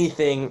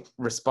anything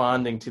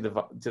responding to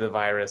the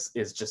virus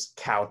is just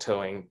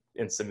kowtowing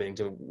and submitting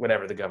to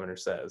whatever the governor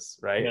says.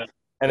 Right. Yeah.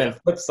 And then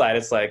flip side,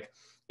 it's like,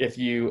 if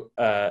you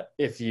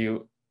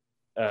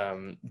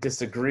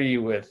disagree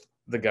with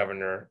the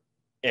governor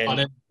and On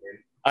it.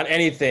 on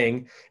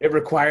anything, it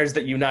requires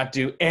that you not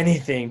do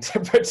anything to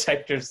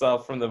protect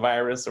yourself from the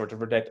virus or to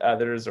protect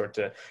others or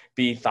to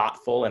be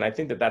thoughtful. And I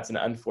think that that's an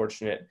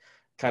unfortunate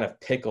kind of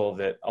pickle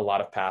that a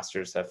lot of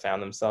pastors have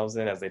found themselves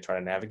in as they try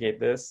to navigate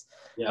this.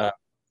 Yeah.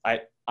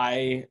 I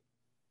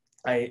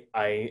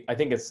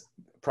think it's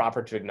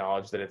proper to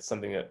acknowledge that it's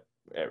something that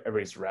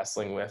everybody's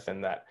wrestling with,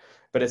 and that,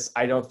 but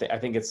I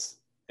think it's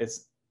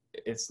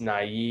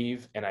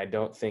naive, and I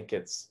don't think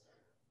it's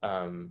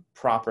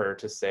proper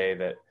to say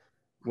that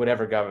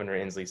whatever Governor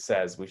Inslee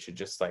says, we should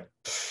just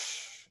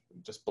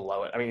just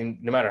blow it. I mean,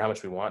 no matter how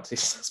much we want to,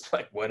 just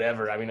like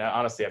whatever. I mean,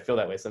 honestly, I feel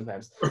that way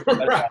sometimes.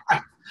 Right.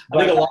 I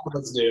think a lot of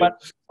us do.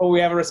 But we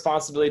have a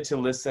responsibility to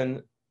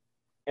listen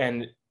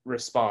and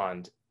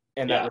respond.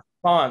 And that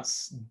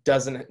response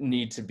doesn't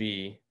need to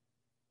be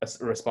a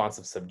response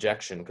of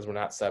subjection, because we're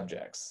not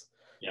subjects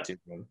to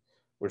them.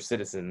 We're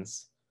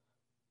citizens.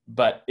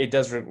 But it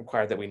does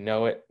require that we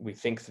know it, we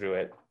think through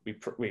it, we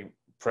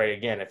pray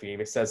again if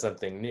he says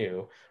something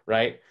new,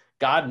 right?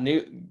 God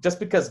knew, just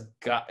because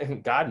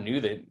God knew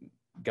that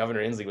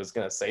Governor Inslee was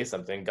going to say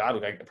something, God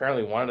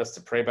apparently wanted us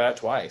to pray about it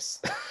twice.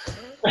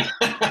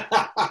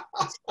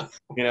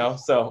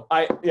 So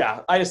I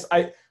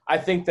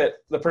think that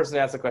the person who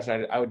asked the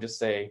question, I would just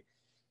say,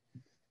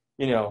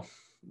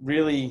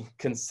 really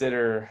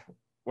consider,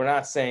 we're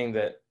not saying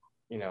that,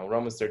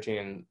 Romans 13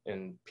 and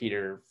 1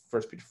 Peter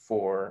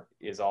 4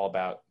 is all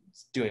about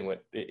doing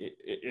what it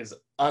is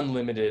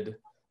unlimited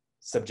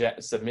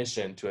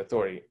submission to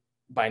authority.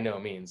 By no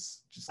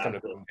means. Just kind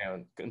of go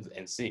down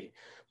and see.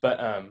 But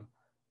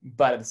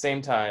at the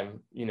same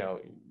time,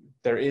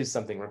 there is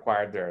something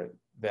required there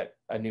that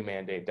a new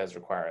mandate does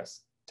require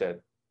us to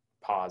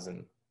pause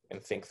and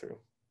think through.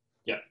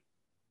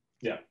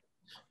 Yeah.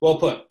 Well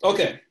put.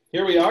 Okay,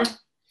 here we are.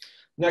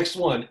 Next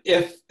one.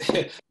 If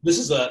this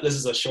is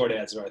a short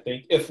answer, I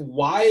think. If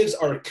wives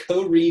are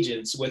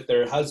co-regents with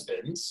their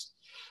husbands,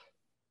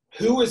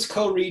 who is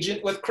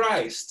co-regent with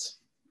Christ?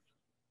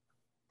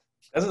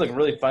 This is a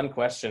really fun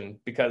question,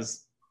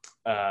 because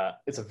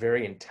it's a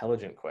very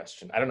intelligent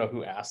question. I don't know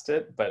who asked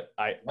it, but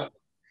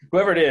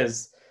whoever it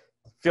is,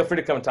 feel free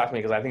to come and talk to me,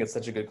 because I think it's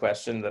such a good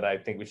question that I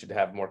think we should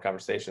have more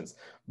conversations.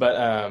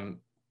 But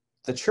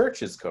the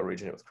church is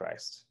co-regent with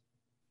Christ.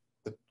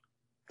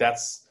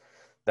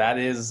 That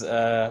is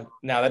now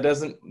that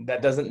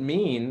doesn't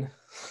mean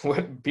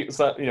what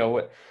people,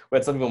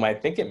 what some people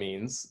might think it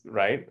means,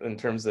 right? In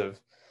terms of,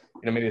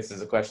 maybe this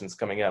is a question that's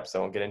coming up, so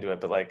I won't get into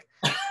it. But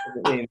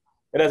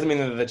it doesn't mean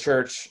that the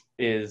church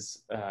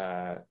is,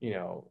 it's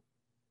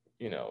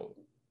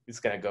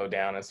going to go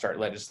down and start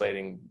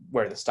legislating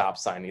where the stop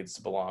sign needs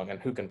to belong and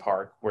who can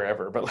park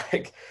wherever. But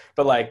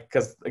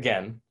because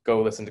again,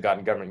 go listen to God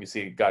and Government, you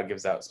see God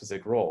gives out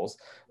specific roles.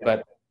 Yeah.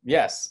 But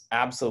yes,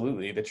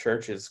 absolutely, the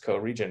church is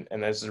co-regent,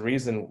 and there's a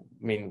reason.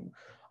 I mean,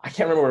 I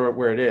can't remember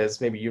where it is.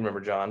 Maybe you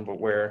remember, John,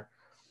 but where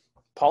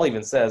Paul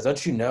even says,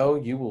 "Don't you know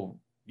you will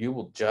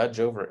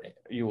judge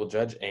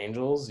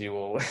angels? You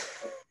will."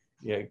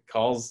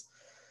 Calls.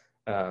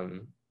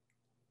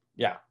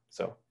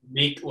 So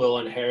meek will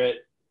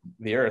inherit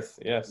the earth.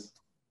 Yes.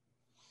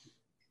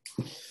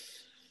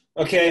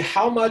 Okay,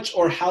 how much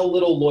or how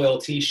little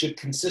loyalty should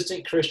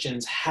consistent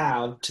Christians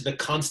have to the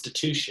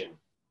Constitution?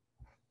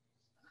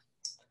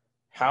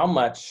 How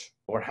much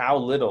or how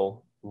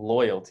little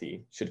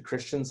loyalty should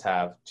Christians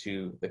have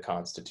to the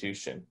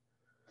Constitution?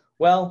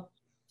 Well,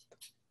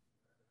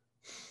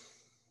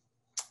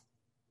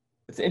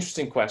 it's an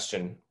interesting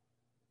question,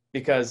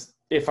 because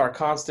if our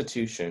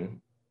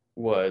Constitution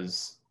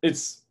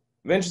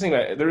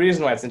the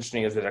reason why it's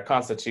interesting is that our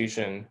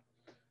Constitution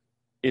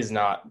is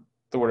not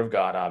the Word of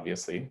God,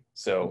 obviously.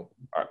 So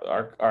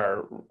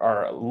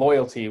our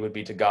loyalty would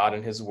be to God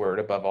and His Word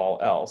above all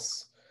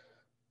else.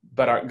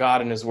 But our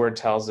God and His Word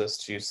tells us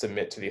to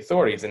submit to the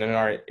authorities, and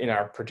in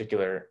our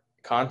particular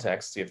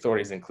context, the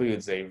authorities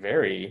includes a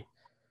very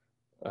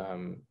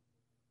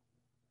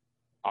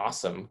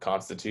awesome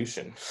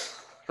Constitution,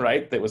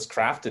 right? That was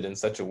crafted in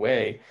such a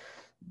way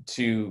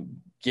to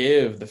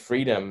give the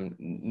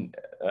freedom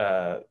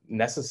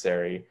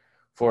necessary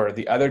for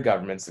the other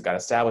governments that God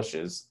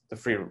establishes the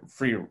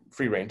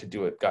free reign to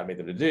do what God made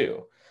them to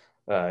do.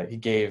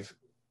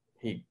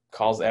 He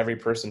calls every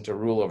person to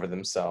rule over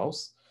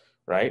themselves,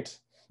 right?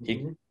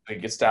 Mm-hmm. He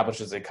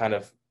establishes a kind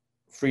of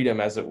freedom,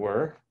 as it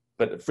were,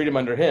 but freedom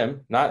under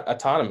him, not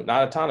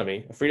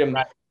autonomy, a freedom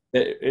right.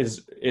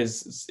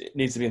 That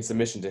needs to be in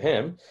submission to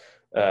him.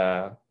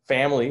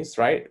 Families,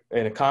 right?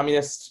 In a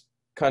communist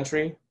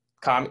country,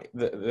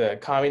 the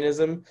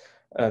communism,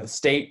 the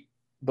state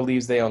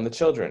believes they own the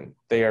children.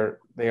 The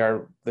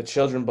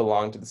children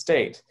belong to the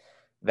state.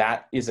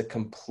 That is a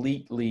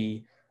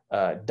completely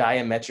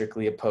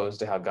diametrically opposed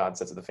to how God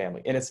says of the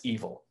family, and it's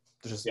evil.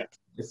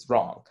 It's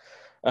wrong.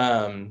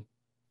 In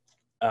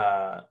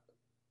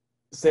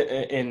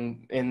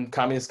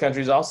communist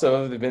countries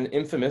also, they've been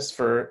infamous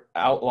for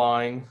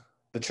outlawing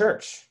the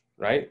church,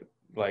 right?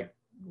 Like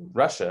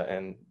Russia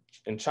and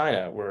in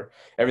China, where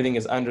everything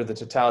is under the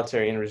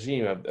totalitarian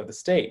regime of the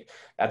state.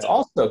 That's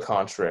also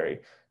contrary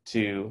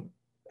to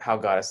how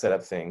God has set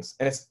up things.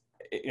 And it's,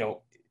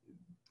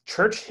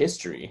 church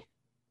history,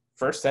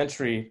 first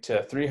century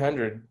to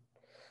 300,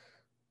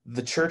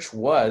 the church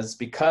was,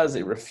 because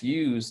it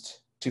refused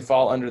to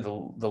fall under the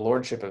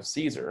lordship of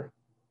Caesar,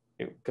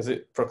 because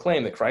it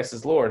proclaimed that Christ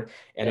is Lord,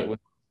 and it was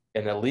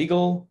an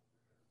illegal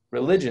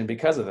religion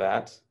because of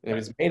that, and it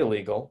was made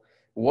illegal,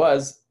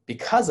 was,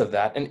 because of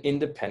that, an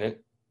independent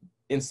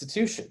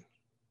institution.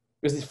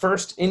 It was the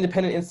first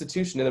independent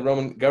institution in the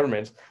Roman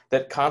government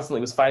that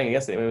constantly was fighting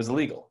against it when it was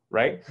illegal,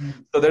 right?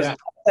 So there's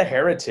the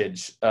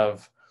heritage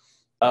of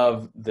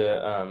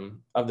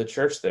the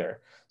church there.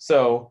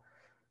 So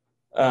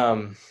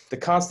the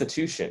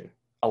Constitution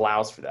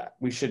allows for that.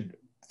 We should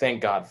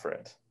thank God for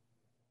it.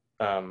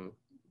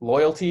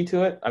 Loyalty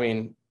to it. I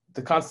mean,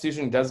 the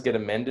Constitution does get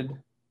amended.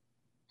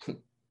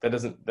 That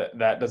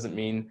doesn't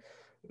mean,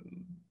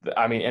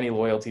 I mean, any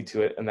loyalty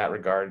to it in that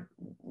regard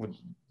would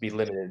be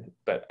limited.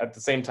 But at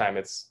the same time,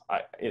 it's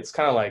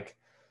kind of like,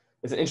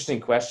 it's an interesting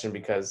question,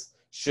 because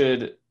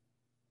should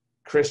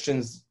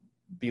Christians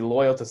be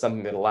loyal to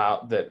something that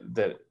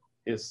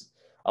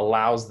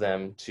allows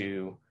them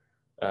to,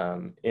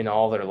 in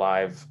all their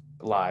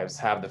lives,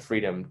 have the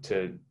freedom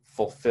to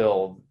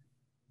fulfill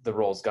the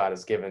roles God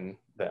has given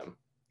them?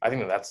 I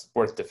think that's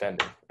worth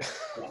defending.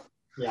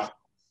 Yeah.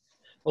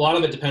 A lot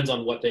of it depends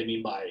on what they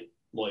mean by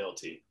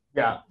loyalty.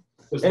 Yeah.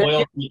 Because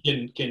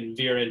loyalty can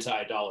veer into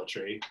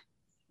idolatry.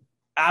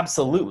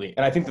 Absolutely.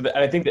 And I think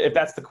that if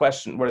that's the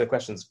question, where the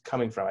question's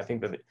coming from, I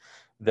think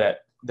that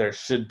there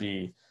should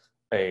be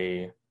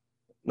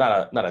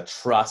not a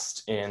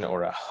trust in,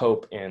 or a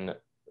hope in,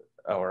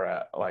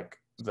 or like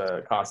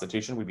the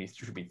Constitution. We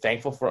should be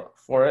thankful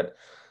for it.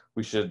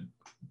 We should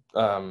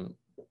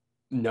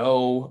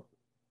know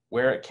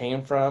where it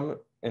came from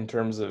in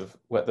terms of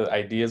what the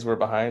ideas were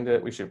behind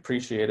it. We should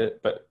appreciate it.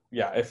 But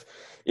yeah,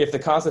 if the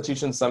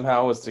Constitution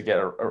somehow was to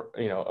get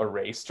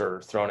erased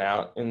or thrown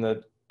out in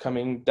the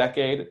coming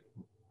decade,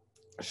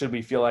 should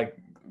we feel like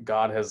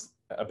God has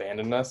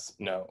abandoned us?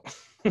 No.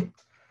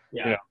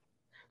 Yeah.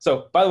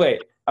 So, by the way,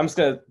 I'm just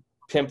gonna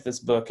pimp this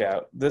book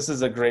out. This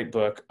is a great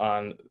book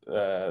on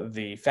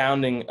the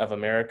founding of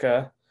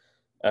America,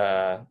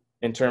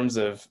 in terms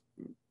of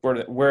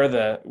where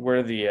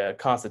the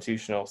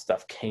constitutional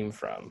stuff came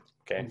from.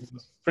 Okay,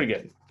 pretty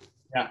good.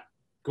 Yeah,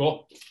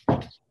 cool.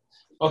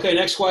 Okay,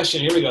 next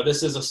question. Here we go.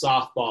 This is a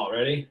softball.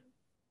 Ready?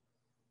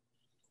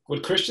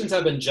 Would Christians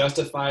have been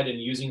justified in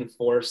using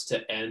force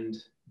to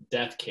end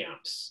death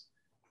camps?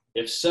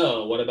 If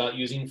so, what about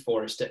using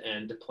force to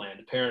end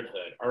Planned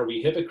Parenthood? Are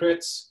we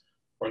hypocrites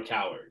or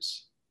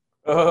cowards?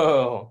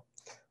 Oh,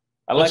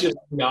 I like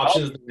the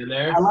options in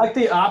there. I like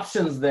the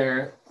options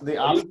there.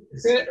 Are you a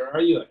hypocrite or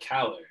are you a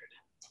coward?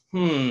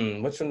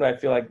 Which one do I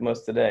feel like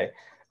most today?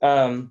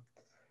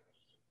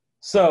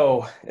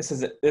 So this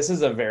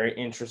is a very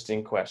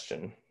interesting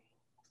question.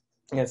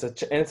 It's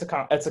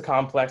a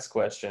complex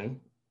question,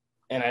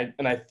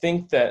 and I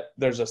think that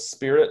there's a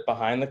spirit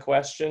behind the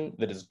question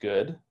that is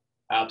good.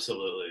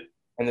 Absolutely.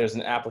 And there's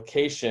an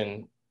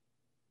application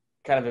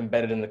kind of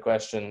embedded in the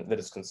question that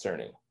is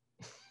concerning.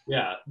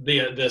 Yeah,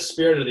 the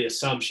spirit of the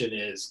assumption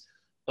is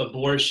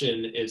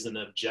abortion is an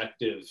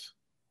objective,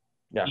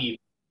 evil,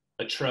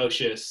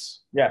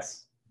 atrocious,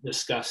 yes,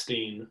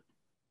 disgusting,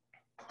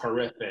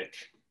 horrific.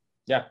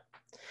 Yeah.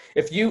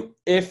 If you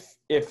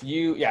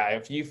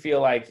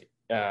feel like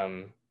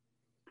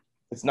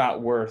it's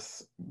not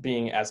worth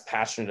being as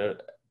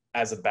passionate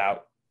as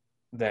about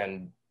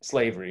than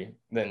slavery,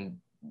 then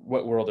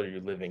what world are you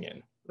living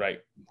in, right?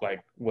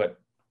 Like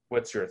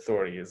what's your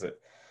authority? Is it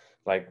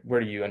like where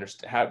do you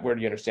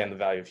understand the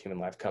value of human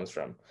life comes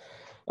from?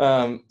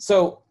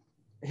 So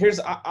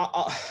here's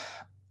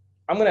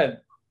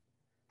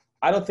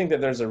I don't think that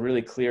there's a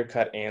really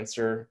clear-cut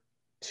answer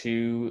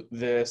to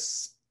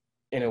this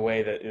in a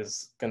way that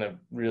is going to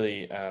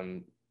really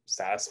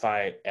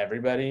satisfy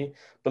everybody.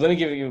 But let me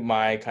give you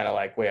my kind of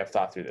like way I've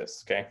thought through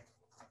this, okay?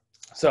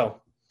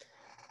 So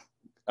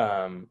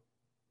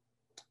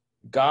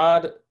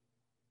God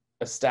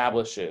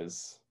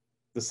establishes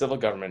the civil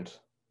government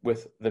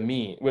with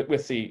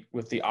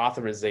the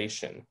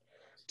authorization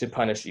to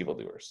punish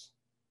evildoers,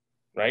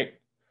 right?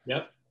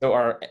 Yep. So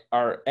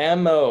our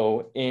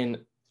MO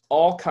in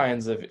all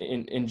kinds of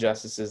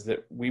injustices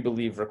that we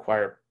believe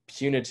require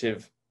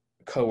punitive,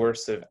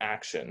 coercive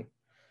action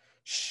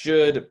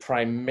should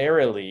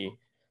primarily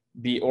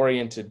be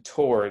oriented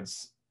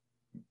towards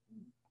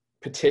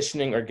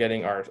petitioning or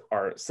getting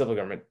our civil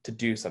government to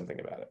do something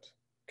about it.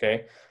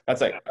 Okay,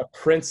 that's like a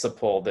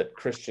principle that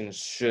Christians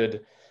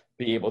should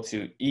be able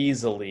to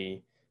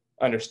easily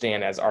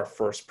understand as our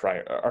first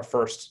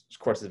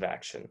course of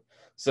action.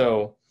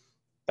 So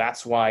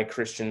that's why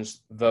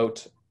Christians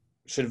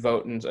should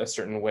vote in a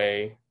certain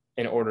way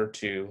in order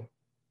to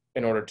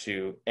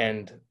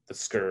end the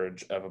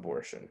scourge of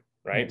abortion,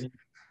 right? Mm-hmm.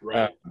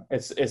 Right.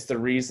 It's the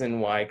reason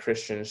why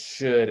Christians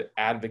should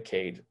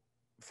advocate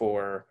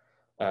for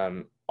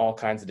all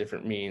kinds of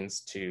different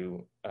means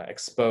to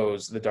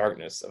expose the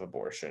darkness of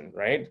abortion,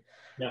 right?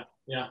 Yeah.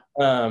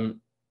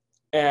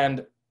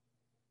 And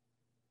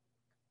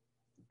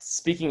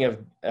speaking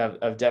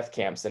of death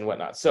camps and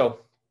whatnot,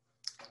 so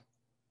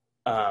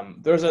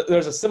there's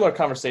a similar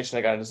conversation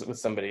I got into with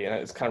somebody, and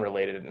it's kind of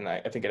related, and I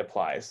think it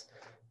applies.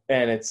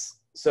 And it's,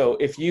 so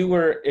if you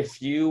were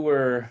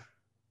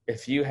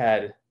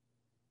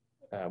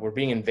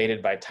being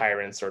invaded by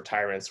tyrants, or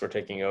tyrants were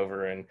taking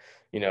over and,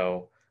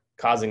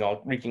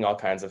 wreaking all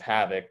kinds of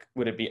havoc,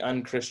 would it be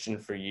unchristian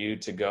for you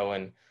to go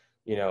and,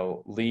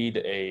 lead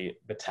a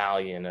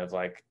battalion of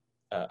like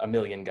 1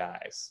 million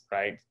guys,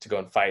 right, to go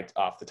and fight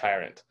off the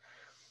tyrant?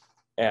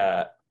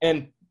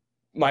 And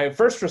my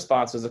first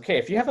response was, okay,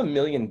 if you have 1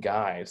 million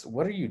guys,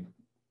 what are you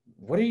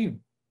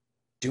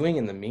doing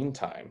in the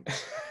meantime?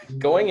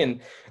 going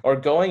and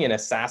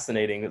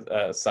assassinating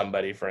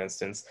somebody, for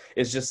instance,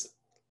 is just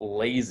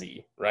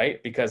lazy,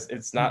 right? Because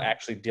it's not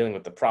actually dealing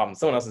with the problem.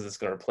 Someone else is just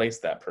going to replace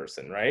that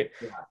person, right?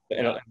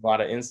 In a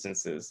lot of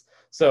instances.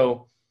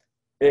 So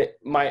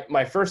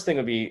my first thing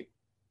would be,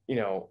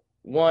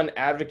 one,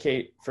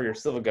 advocate for your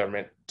civil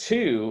government.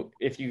 Two,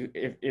 if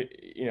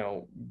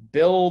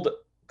build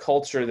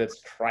culture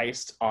that's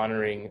Christ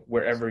honoring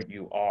wherever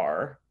you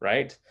are,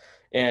 right?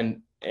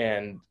 And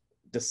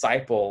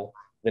disciple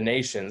the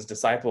nations,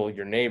 disciple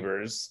your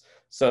neighbors,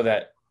 so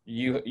that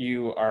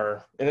you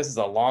are, and this is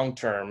a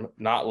long-term,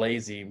 not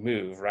lazy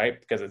move, right?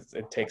 Because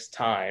it takes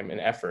time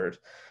and effort,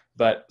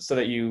 but so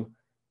that you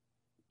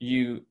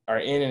are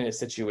in a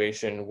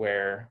situation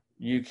where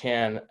you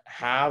can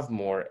have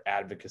more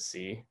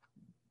advocacy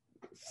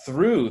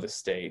through the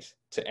state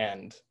to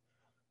end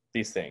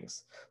these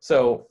things.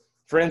 So,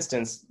 for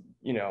instance,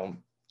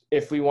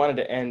 if we wanted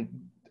to end,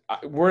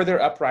 were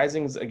there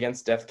uprisings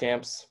against death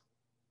camps?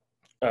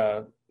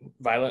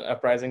 Violent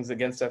uprisings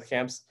against death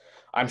camps?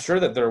 I'm sure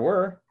that there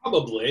were.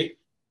 Probably.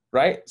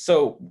 Right?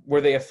 So were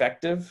they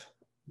effective?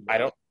 I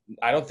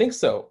don't think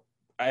so.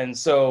 And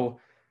so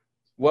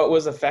what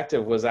was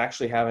effective was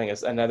actually having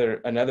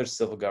another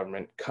civil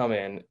government come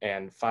in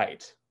and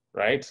fight,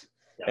 right?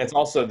 Yeah. And it's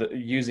also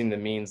using the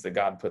means that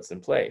God puts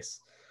in place.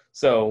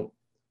 So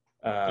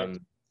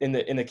in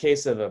the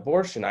case of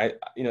abortion,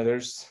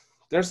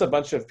 there's a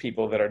bunch of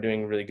people that are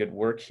doing really good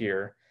work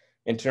here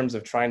in terms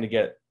of trying to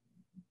get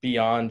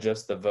beyond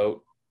just the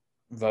vote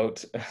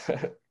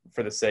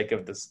for the sake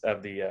of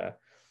the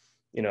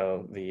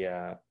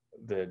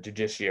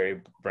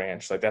judiciary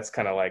branch. Like, that's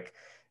kind of like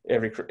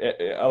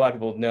a lot of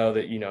people know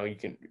that, you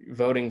can,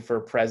 voting for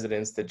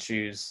presidents that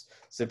choose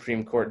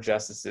Supreme Court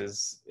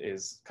justices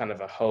is kind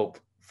of a hope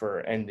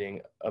for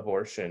ending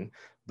abortion,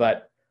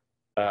 but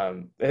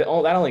that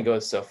only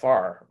goes so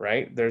far,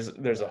 right? There's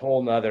a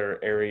whole nother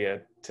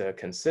area to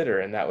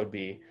consider, and that would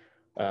be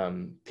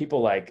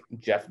people like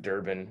Jeff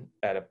Durbin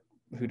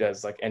who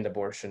does like End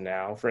Abortion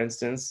Now, for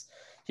instance.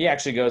 He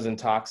actually goes and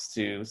talks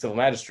to civil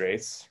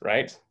magistrates,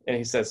 right? And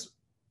he says,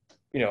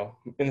 in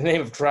the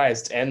name of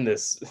Christ, end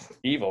this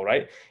evil,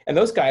 right? And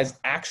those guys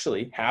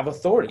actually have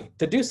authority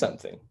to do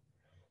something.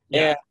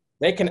 Yeah. And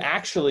they can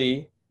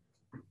actually,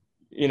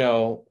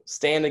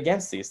 stand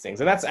against these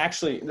things. And that's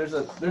actually, there's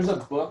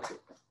a book,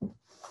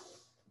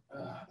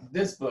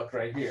 this book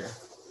right here,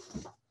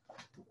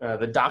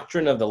 The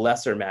Doctrine of the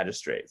Lesser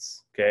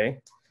Magistrates, okay?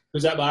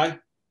 Who's that by?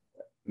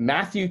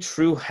 Matthew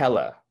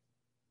Trewhella,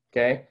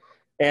 okay?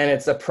 And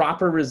it's A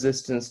Proper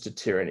Resistance to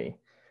Tyranny.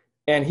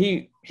 And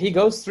he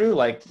goes through,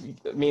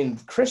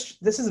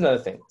 this is another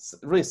thing. It's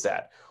really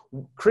sad.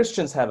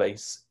 Christians have a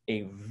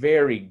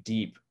very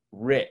deep,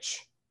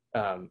 rich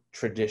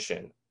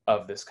tradition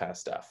of this kind of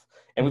stuff.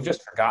 And we've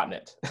just forgotten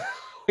it.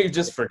 We've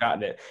just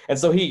forgotten it. And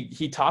so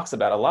he talks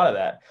about a lot of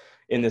that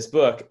in this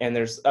book. And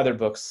there's other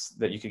books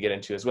that you could get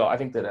into as well. I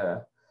think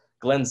that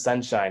Glenn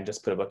Sunshine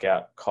just put a book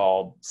out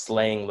called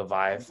Slaying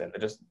Leviathan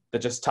that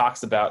just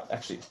talks about,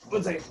 actually,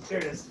 one second, there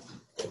it is.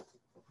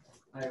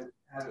 I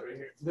have it right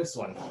here. This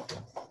one.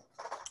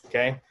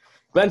 Okay.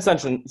 Glenn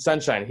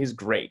Sunshine, he's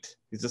great.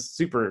 He's just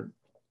super,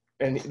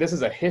 and this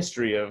is a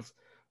history of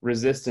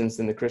resistance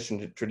in the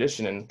Christian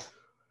tradition. And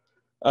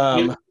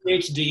he has a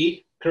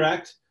PhD,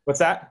 correct? What's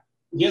that?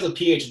 He has a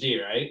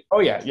PhD, right?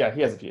 Oh yeah,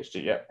 he has a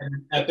PhD, yeah. And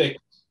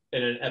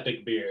an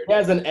epic beard. He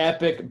has an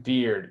epic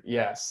beard,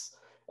 yes.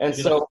 And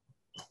so,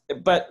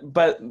 but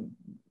if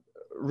you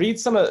read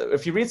some of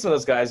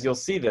those guys, you'll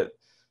see that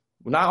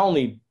not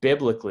only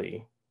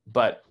biblically,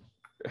 but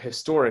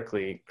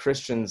historically,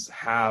 Christians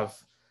have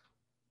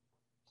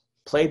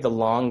played the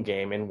long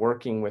game in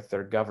working with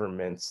their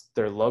governments,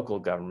 their local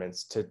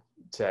governments,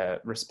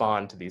 to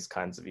respond to these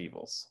kinds of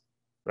evils,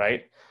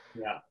 right?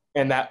 Yeah.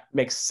 And that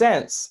makes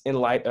sense in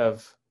light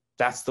of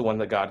that's the one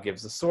that God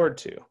gives the sword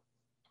to,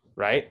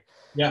 right?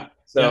 Yeah.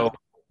 So,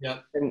 yeah.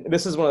 And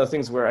this is one of the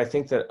things where I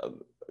think that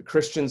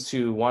Christians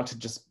who want to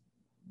just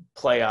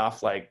play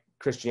off like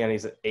Christianity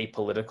is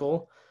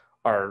apolitical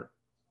are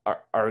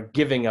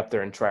giving up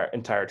their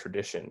entire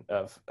tradition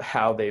of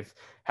how they've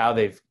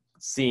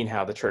seen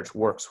how the church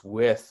works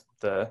with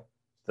the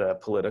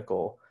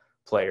political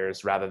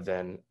players rather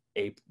than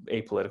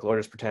apolitical, or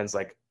just pretends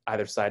like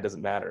either side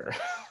doesn't matter.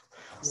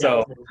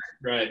 So,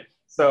 right.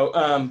 So,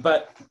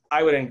 but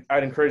I would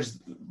encourage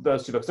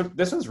those two books.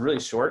 This one's really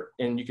short,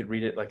 and you could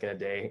read it like in a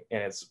day,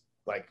 and it's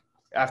like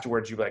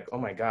afterwards you're like, oh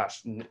my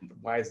gosh,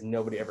 why has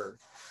nobody ever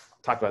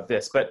talked about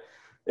this? But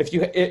if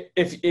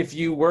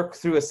you work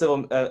through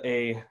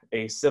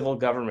a civil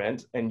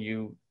government, and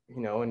you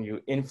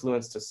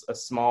influenced a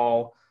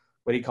small,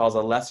 what he calls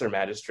a lesser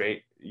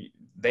magistrate,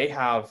 they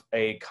have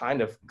a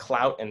kind of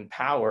clout and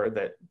power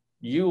that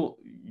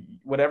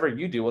whatever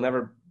you do will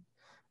never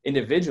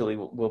individually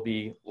will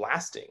be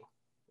lasting,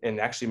 and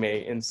actually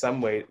may in some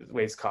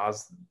ways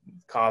cause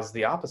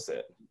the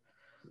opposite,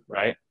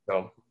 right?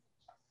 So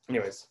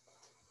anyways.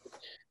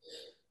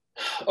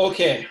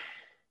 Okay.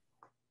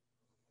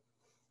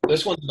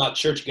 This one's about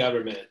church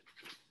government.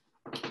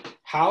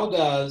 How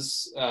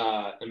does,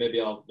 and maybe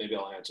I'll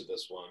answer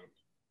this one.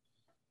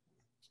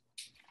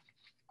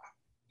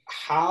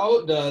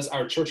 How does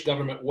our church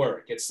government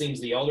work? It seems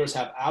the elders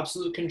have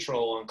absolute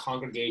control and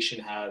congregation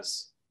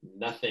has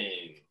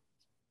nothing.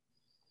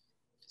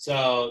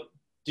 So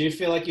do you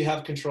feel like you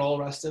have control,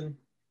 Rusten?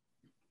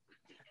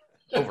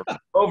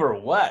 Over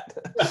what?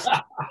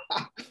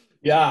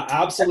 Yeah,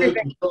 absolute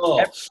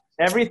control.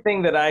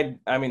 Everything that I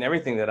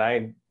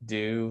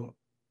do,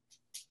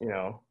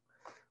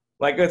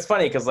 like, it's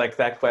funny because like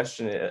that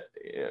question it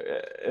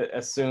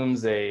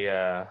assumes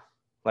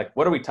like,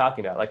 what are we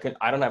talking about? Like,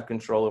 I don't have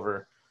control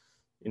over,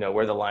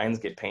 where the lines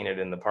get painted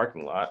in the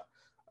parking lot.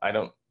 I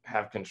don't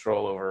have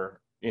control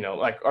over,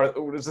 like,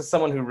 is this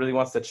someone who really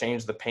wants to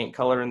change the paint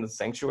color in the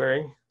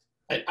sanctuary?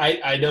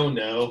 I don't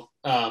know.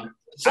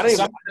 Something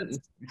that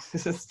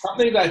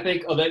I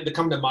think that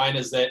come to mind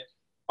is that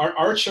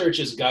our church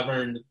is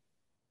governed,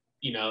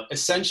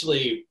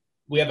 essentially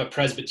we have a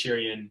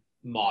Presbyterian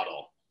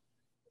model,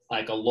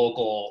 like a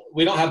local,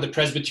 we don't have the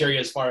Presbyterian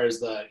as far as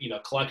the,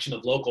 collection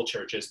of local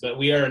churches, but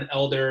we are an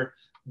elder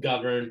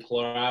governed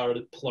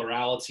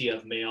plurality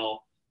of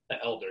male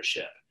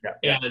eldership.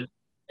 Yeah.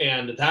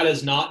 And that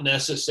is not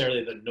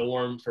necessarily the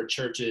norm for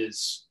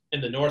churches in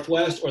the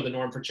Northwest or the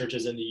norm for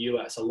churches in the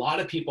US. A lot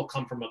of people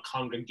come from a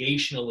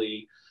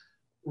congregationally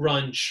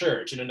run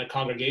church, and in a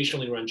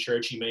congregationally run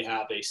church, you may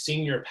have a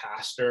senior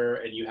pastor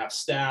and you have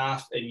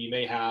staff, and you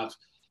may have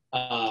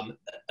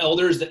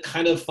elders that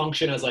kind of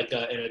function as like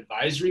an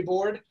advisory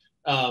board,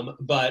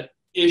 but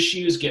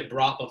issues get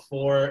brought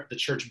before the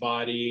church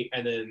body,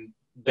 and then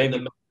the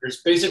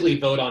members basically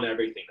vote on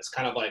everything. It's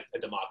kind of like a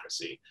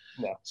democracy.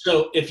 Yeah.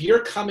 So if you're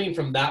coming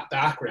from that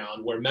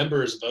background where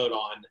members vote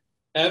on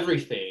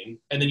everything,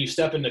 and then you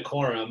step into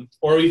quorum,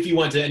 or if you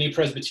went to any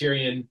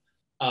Presbyterian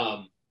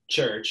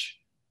church,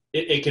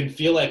 it can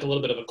feel like a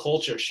little bit of a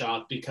culture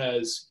shock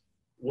because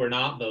we're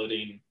not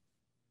voting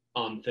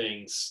on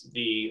things.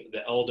 The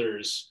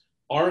elders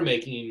are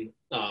making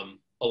a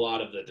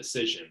lot of the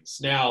decisions.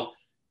 Now,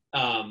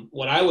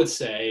 what I would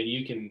say, and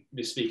you can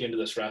speak into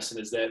this, Rusten,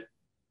 is that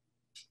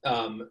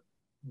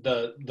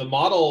the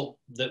model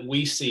that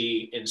we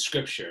see in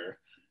Scripture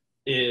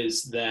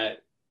is that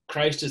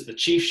Christ is the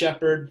chief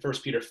shepherd, 1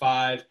 Peter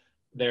 5.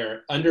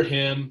 They're under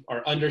him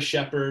are under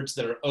shepherds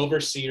that are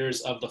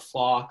overseers of the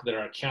flock that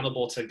are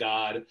accountable to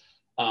God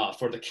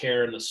for the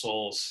care and the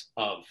souls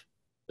of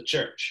the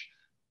church.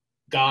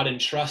 God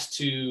entrusts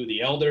to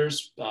the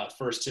elders, 1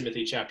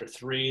 Timothy chapter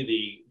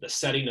 3, the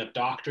setting of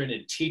doctrine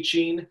and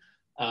teaching.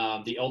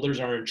 The elders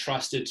are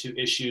entrusted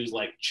to issues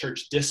like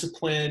church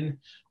discipline.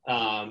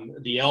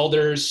 The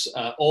elders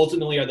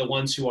ultimately are the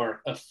ones who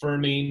are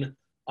affirming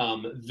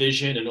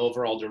vision and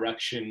overall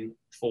direction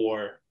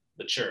for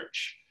the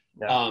church.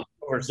 Yeah.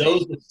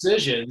 Those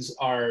decisions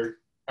are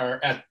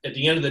at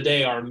the end of the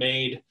day are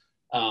made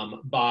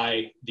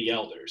by the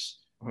elders.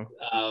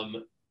 Mm-hmm.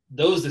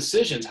 Those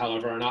decisions,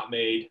 however, are not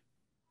made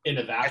in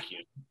a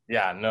vacuum.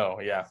 Yeah, no,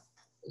 yeah.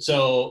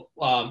 So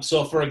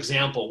for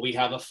example, we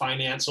have a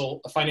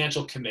financial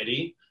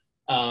committee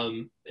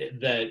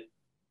that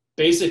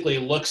basically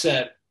looks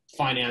at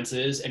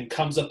finances and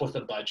comes up with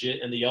a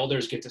budget, and the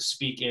elders get to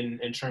speak in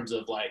terms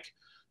of like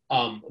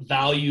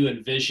value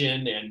and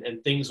vision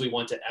and things we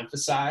want to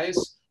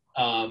emphasize.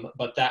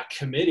 But that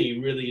committee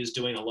really is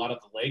doing a lot of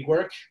the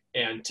legwork,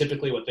 and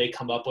typically what they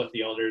come up with,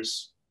 the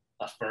elders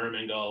affirm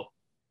and go,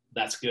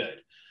 that's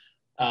good.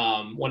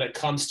 When it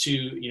comes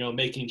to,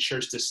 making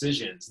church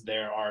decisions,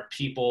 there are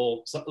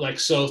people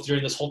so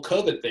during this whole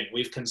COVID thing,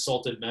 we've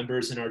consulted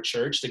members in our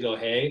church to go,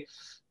 hey,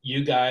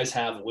 you guys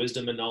have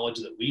wisdom and knowledge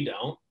that we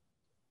don't,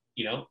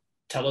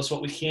 tell us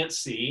what we can't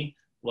see,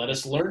 let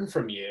us learn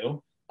from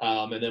you.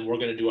 And then we're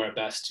going to do our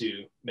best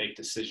to make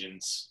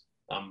decisions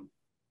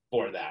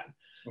for that.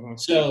 Mm-hmm.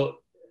 So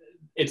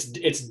it's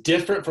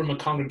different from a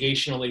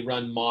congregationally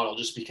run model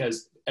just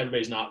because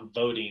everybody's not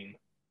voting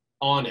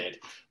on it.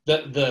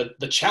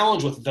 The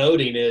challenge with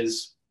voting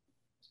is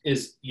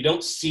you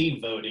don't see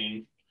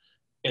voting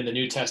in the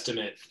New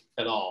Testament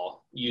at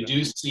all. You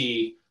do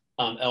see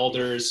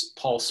elders,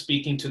 Paul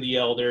speaking to the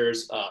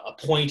elders,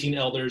 appointing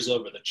elders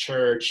over the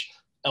church.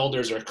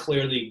 Elders are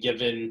clearly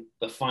given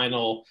the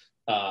final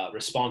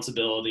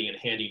responsibility in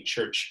handling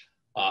church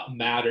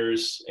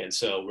matters, and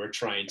so we're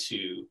trying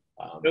to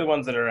They're the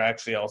ones that are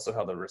actually also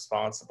held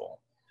responsible.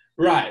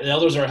 Right. The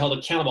elders are held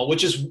accountable,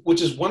 which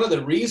is one of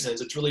the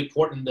reasons it's really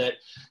important that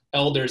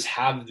elders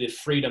have the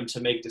freedom to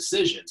make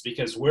decisions,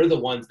 because we're the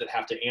ones that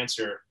have to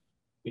answer,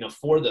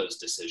 for those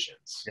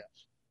decisions.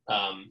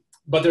 Yeah.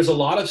 But there's a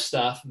lot of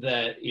stuff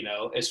that,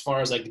 as far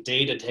as like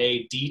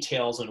day-to-day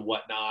details and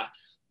whatnot,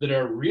 that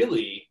are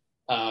really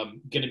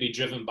going to be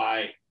driven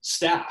by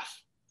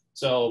staff.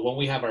 So when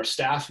we have our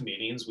staff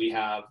meetings, we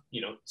have,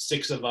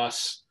 6 of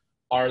us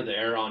are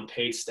there on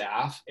paid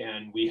staff,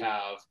 and we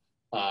have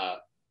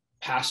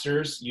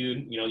pastors.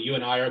 You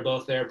and I are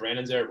both there.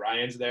 Brandon's there.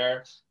 Ryan's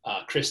there.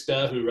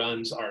 Krista, who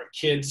runs our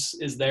kids,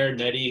 is there.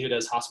 Nettie, who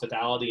does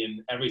hospitality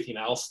and everything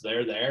else,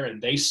 they're there, and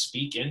they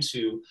speak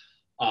into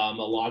a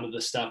lot of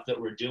the stuff that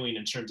we're doing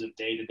in terms of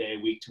day-to-day,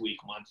 week-to-week,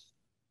 month.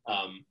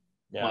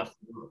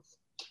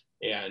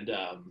 And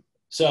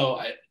so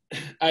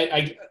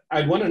I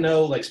want to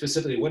know, like,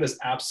 specifically, what does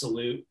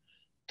absolute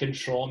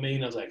control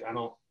mean? I was like, I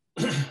don't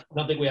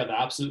think we have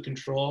absolute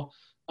control.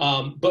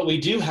 But we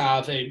do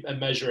have a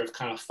measure of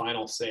kind of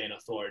final say and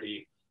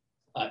authority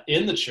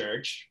in the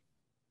church.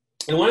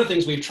 And one of the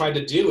things we've tried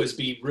to do is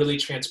be really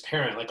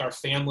transparent. Like, our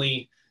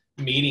family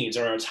meetings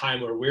are a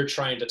time where we're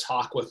trying to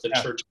talk with the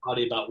church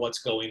body about what's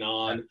going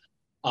on.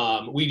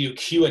 We do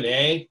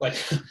Q&A, like,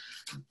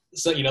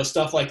 so,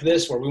 stuff like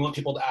this, where we want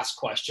people to ask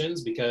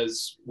questions,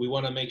 because we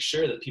want to make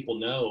sure that people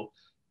know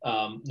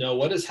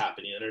what is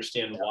happening,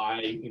 understand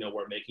why,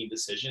 we're making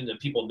decisions, and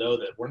people know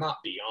that we're not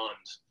beyond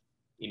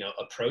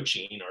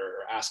approaching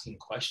or asking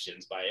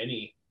questions by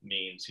any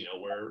means.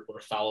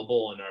 We're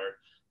fallible and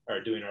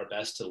are doing our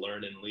best to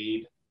learn and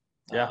lead.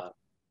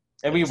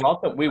 And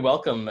we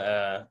welcome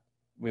that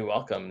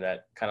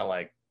kind of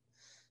like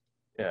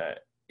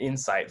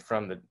insight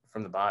from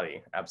the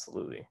body.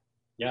 Absolutely.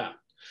 Yeah.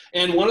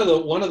 And one of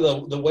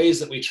the ways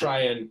that we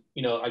try and,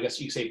 I guess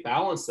you could say,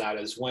 balance that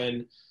is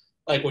when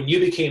you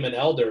became an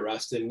elder,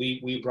 Rusten,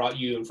 we brought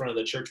you in front of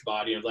the church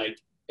body, and like,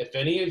 if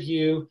any of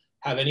you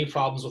have any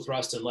problems with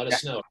Rusten, let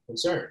us know,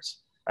 concerns.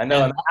 I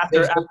know. And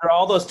after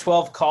all those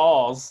 12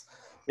 calls,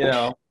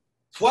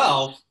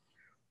 12.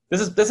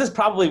 This is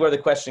probably where the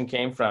question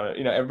came from.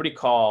 Everybody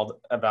called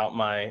about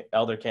my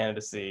elder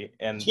candidacy,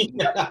 and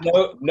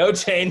no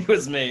change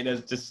was made.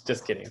 It's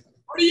just kidding.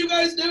 What are you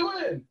guys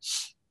doing?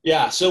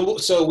 Yeah.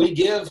 So we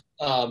give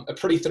a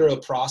pretty thorough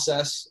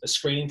process, a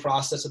screening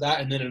process of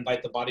that, and then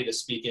invite the body to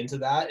speak into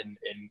that and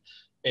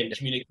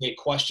communicate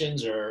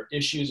questions or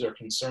issues or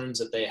concerns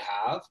that they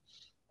have.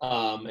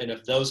 And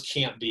if those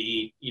can't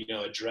be,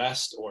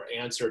 addressed or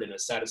answered in a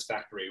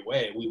satisfactory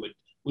way, we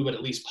would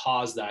at least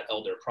pause that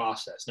elder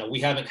process. Now, we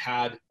haven't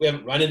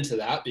run into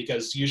that,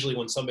 because usually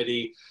when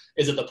somebody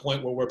is at the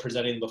point where we're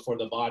presenting before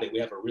the body, we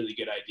have a really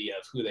good idea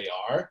of who they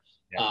are.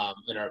 Yeah.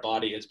 And our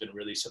body has been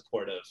really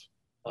supportive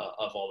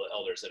of all the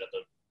elders that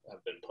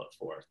have been put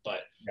forth.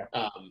 But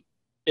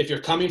if you're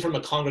coming from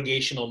a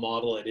congregational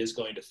model, it is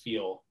going to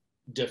feel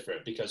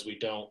different, because we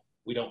don't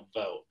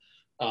vote.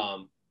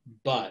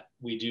 But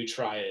we do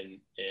try and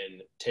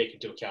take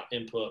into account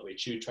input. We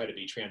do try to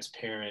be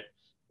transparent.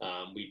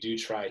 We do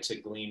try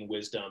to glean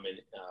wisdom and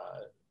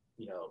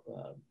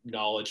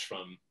knowledge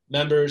from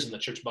members in the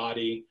church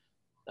body.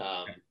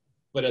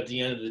 But at the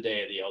end of the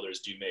day, the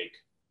elders do make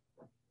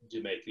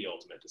the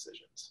ultimate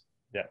decisions.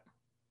 Yeah.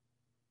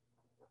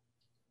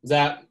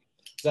 Does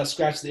that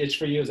scratch the itch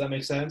for you? Does that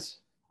make sense?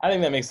 I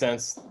think that makes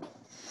sense.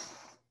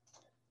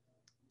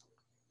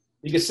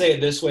 You could say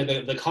it this way: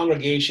 the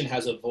congregation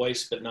has a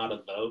voice, but not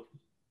a vote.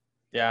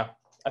 Yeah,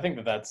 I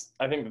think that's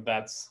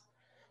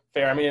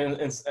fair. I mean,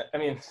 it's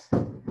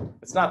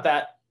not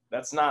that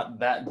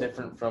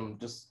different from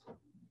just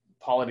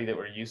polity that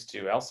we're used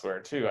to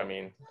elsewhere too. I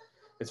mean,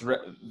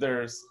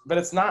 but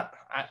it's not.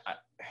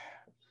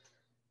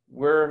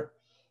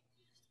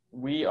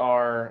 We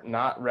are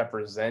not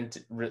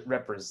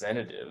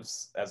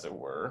representatives, as it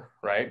were,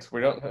 right?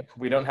 We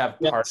don't have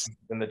parts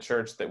in the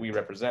church that we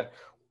represent.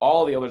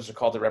 All the elders are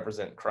called to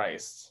represent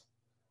Christ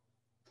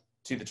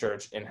to the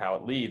church in how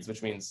it leads,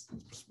 which means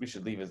we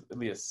should lead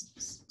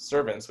as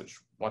servants, which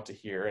want to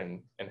hear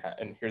and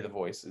hear the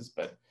voices,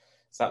 but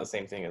it's not the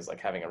same thing as like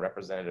having a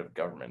representative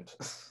government.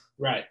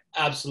 Right.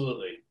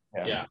 Absolutely.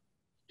 Yeah.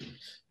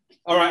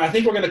 All right. I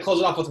think we're going to close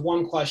it off with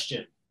one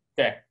question.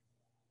 Okay.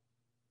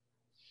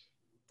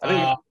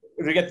 I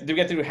think did we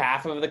get through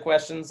half of the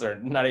questions, or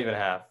not even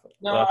half?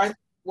 No,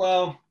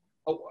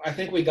 I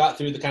think we got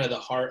through the kind of the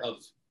heart of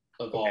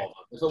all of them.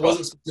 If it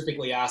wasn't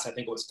specifically asked, I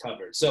think it was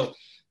covered. So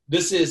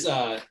this is,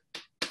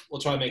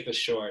 we'll try to make this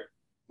short.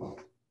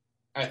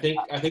 I think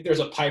there's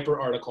a Piper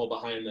article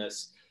behind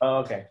this. Oh,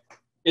 okay.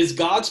 Is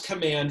God's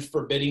command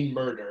forbidding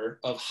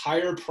murder of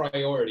higher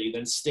priority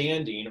than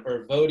standing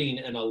or voting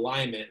in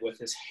alignment with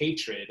his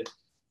hatred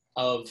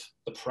of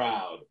the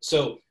proud?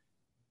 So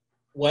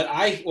what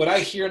I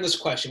hear in this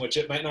question, which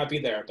it might not be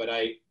there, but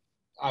I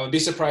would be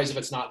surprised if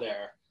it's not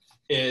there,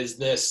 is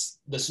this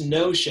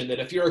notion that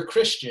if you're a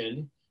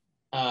Christian,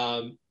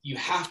 you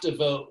have to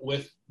vote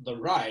with the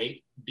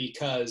right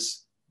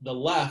because the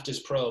left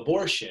is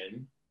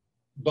pro-abortion.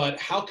 But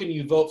how can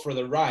you vote for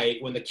the right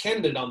when the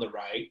candidate on the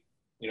right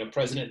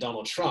President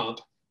Donald Trump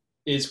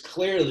is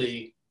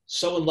clearly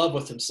so in love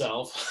with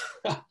himself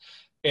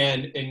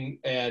and really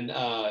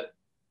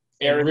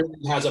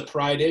has a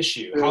pride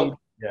issue.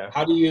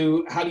 How do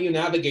you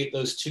navigate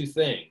those two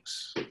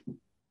things?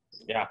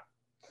 Yeah.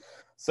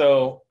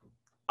 So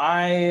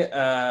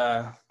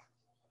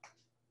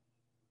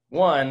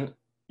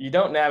you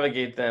don't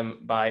navigate them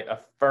by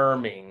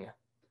affirming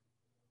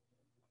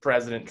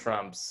President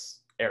Trump's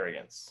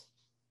arrogance.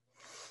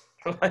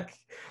 Like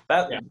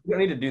that, you don't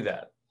need to do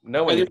that.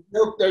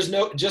 There's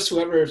no, just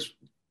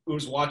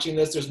who's watching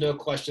this, there's no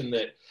question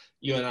that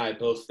you and I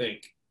both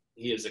think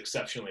he is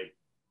exceptionally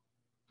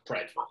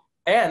prideful.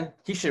 And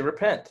he should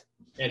repent.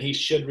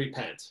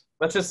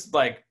 Let's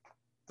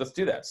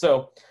do that.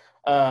 So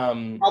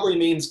probably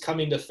means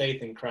coming to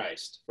faith in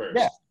Christ first.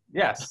 Yeah.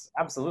 Yes,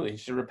 absolutely. He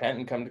should repent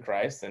and come to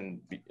Christ and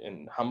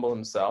humble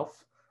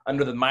himself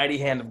under the mighty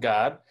hand of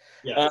God.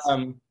 Yes.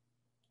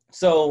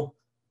 So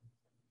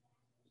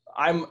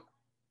I'm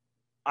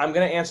going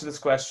to answer this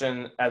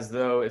question as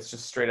though it's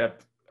just straight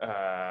up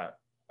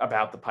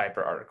about the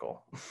Piper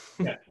article.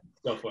 Yeah,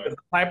 go for it. The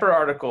Piper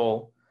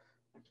article,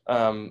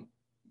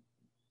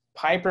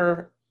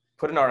 Piper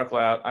put an article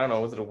out, I don't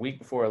know, was it a week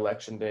before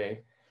Election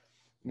Day,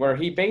 where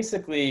he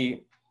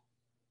basically,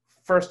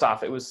 first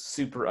off, it was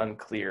super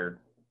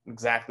unclear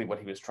exactly what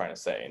he was trying to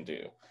say and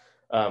do.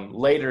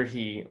 Later,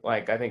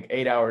 I think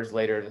 8 hours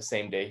later, the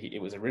same day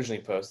it was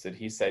originally posted,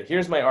 he said,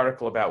 here's my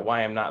article about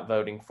why I'm not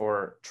voting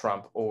for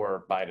Trump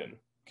or Biden.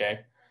 Okay.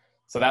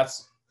 So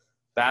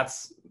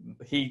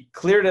he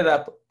cleared it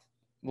up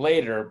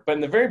later, but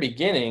in the very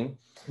beginning,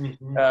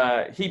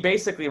 he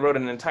basically wrote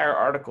an entire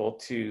article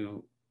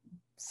to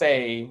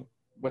say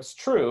what's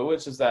true,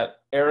 which is that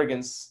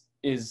arrogance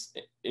is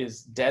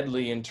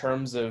deadly in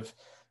terms of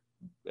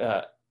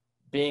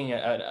being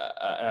an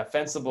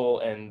offensible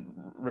and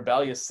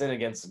rebellious sin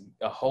against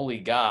a holy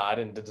God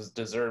and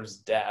deserves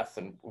death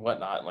and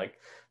whatnot. Like,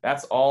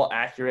 that's all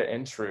accurate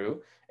and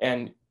true.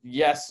 And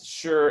yes,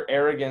 sure,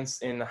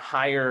 arrogance in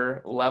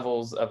higher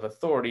levels of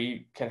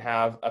authority can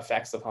have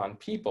effects upon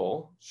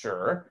people,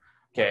 sure,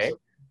 okay. Absolutely.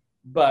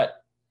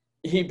 But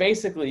he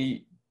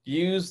basically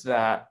used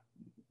that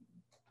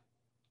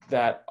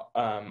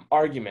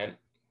argument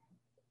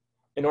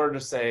in order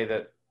to say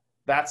that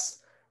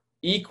that's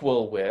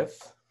equal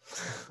with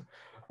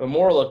the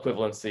moral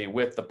equivalency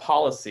with the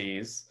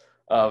policies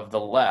of the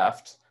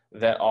left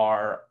that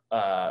are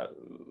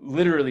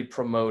literally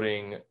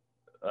promoting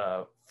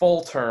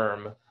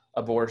full-term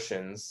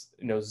abortions,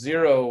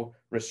 zero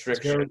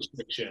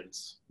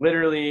restrictions,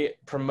 literally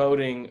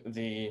promoting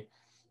the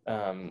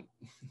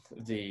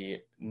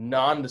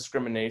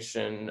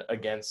non-discrimination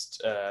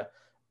against an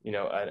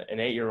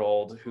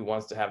 8-year-old who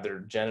wants to have their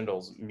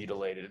genitals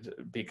mutilated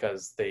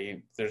because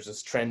there's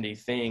this trendy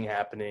thing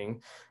happening,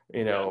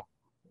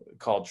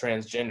 called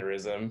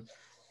transgenderism.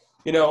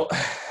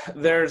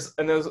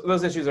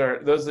 Those issues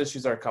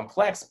are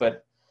complex,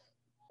 but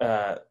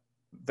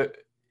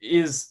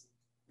is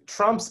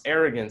Trump's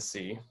arrogance,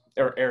 I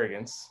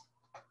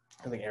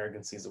think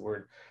arrogancy is the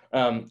word,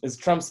 is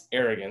Trump's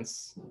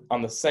arrogance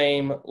on the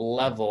same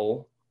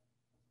level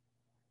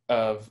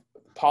of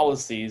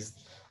policies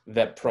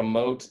that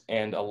promote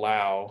and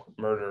allow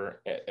murder,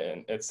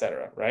 and et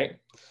cetera, right?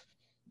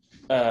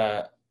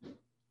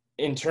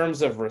 In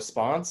terms of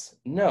response,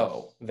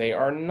 no, they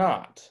are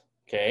not,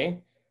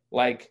 okay?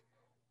 Like,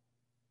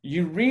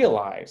 you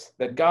realize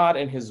that God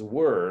in his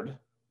word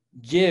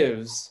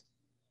gives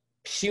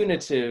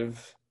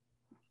punitive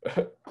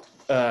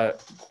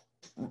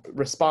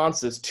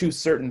responses to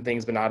certain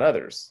things, but not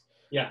others.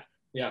 Yeah.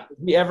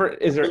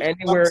 Is there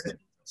anywhere?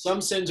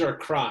 Some sins are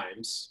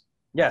crimes.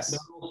 Yes.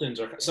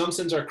 Some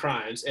sins are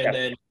crimes, and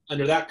then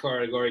under that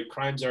category,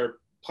 crimes are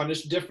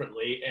punished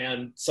differently,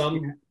 and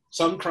some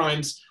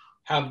crimes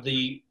have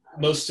the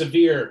most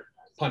severe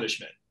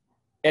punishment.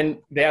 And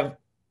they have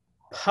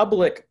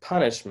public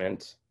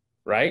punishment,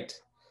 right?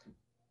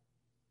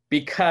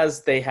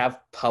 Because they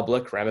have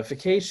public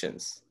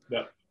ramifications.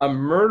 Yeah. A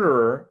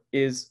murderer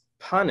is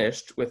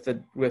punished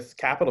with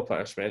capital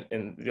punishment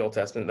in the Old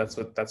Testament. That's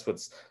what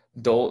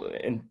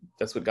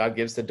God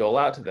gives to dole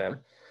out to them,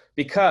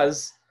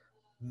 because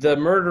the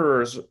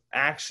murderer's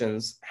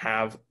actions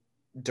have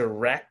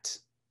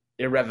direct,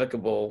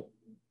 irrevocable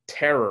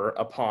terror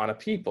upon a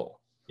people.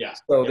 Yeah.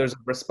 So there's a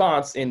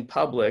response in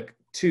public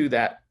to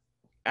that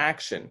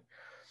action.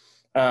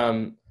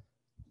 To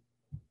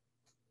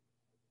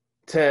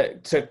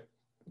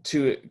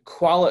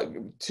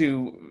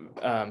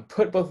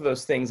put both of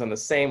those things on the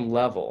same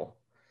level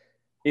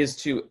is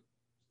to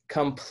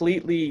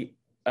completely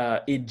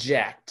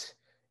eject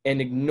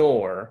and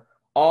ignore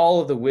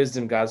all of the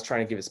wisdom God's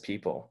trying to give his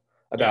people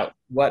about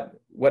what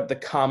the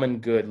common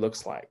good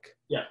looks like.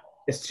 Yeah.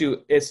 It's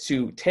to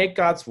take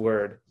God's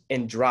word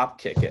and drop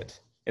kick it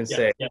and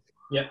say,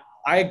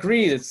 I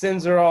agree that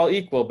sins are all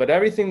equal, but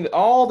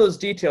all those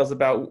details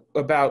about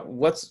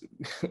what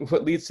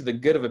leads to the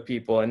good of a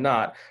people and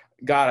not,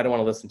 God, I don't want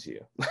to listen to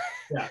you.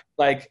 Yeah.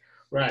 Like,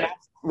 right.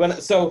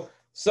 So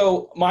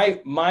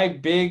my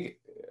big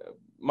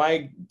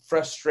my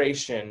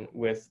frustration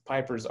with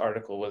Piper's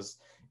article was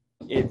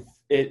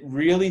it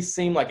really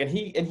seemed like, and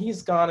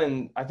he's gone,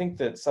 and I think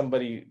that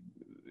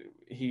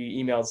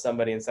he emailed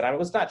somebody and said, I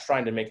was not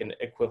trying to make an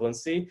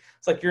equivalency.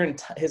 It's like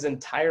his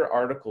entire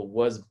article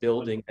was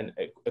building an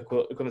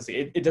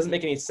equivalency. It doesn't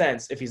make any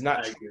sense if he's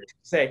not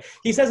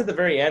he says at the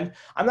very end,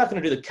 I'm not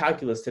going to do the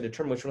calculus to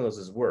determine which one of those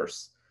is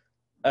worse.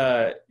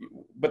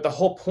 But the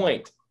whole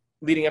point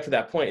leading up to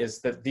that point is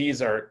that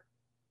these are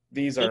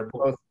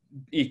both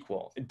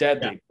equal,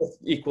 deadly,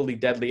 equally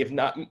deadly. If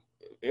not,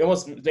 it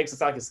almost makes it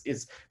sound like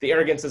is the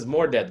arrogance is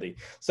more deadly.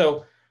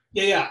 So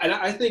and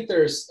I think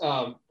there's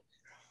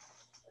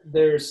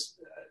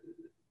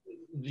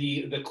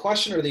the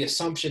question, or the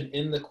assumption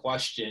in the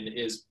question,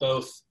 is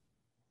both,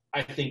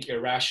 I think,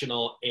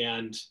 irrational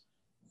and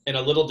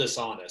a little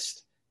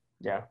dishonest.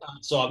 Yeah.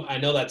 So I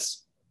know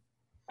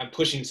I'm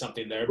pushing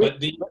something there,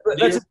 but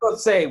let's just both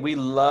say we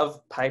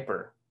love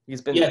Piper. He's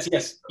been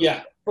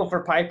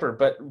for Piper,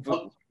 but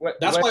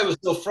that's why it was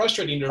so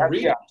frustrating to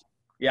read.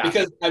 Yeah.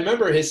 Because I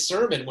remember his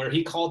sermon where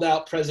he called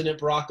out President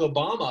Barack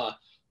Obama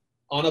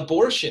on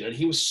abortion, and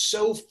he was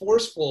so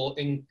forceful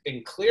and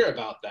clear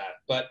about that.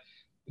 But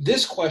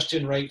this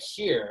question right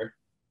here,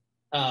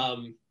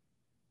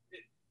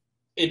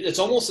 it's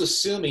almost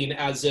assuming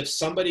as if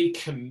somebody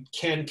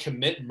can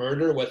commit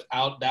murder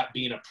without that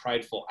being a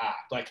prideful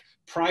act, like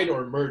pride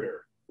or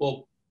murder.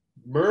 Well,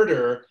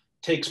 murder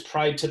takes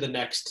pride to the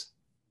next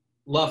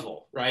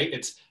level,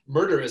 right?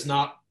 Murder is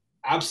not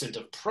absent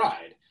of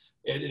pride.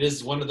 It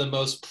is one of the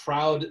most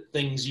proud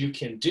things you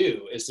can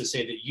do, is to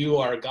say that you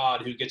are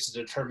God who gets to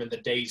determine the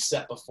day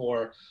set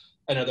before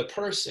another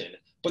person.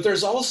 But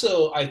there's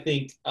also, I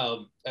think, a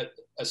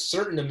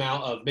certain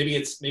amount of maybe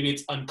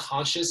it's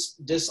unconscious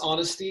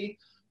dishonesty,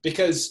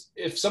 because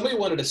if somebody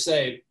wanted to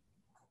say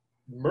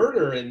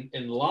murder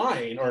and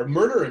lying, or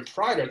murder and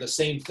pride are the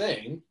same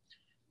thing,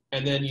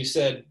 and then you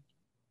said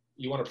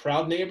you want a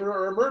proud neighbor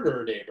or a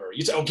murderer neighbor,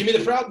 you say, oh, give me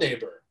the proud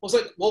neighbor. Well, it's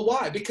like, well,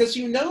 why? Because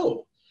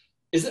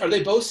are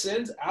they both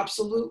sins?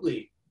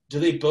 Absolutely. Do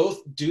they both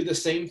do the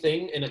same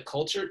thing in a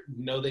culture?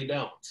 No, they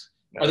don't.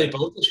 No. Are they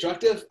both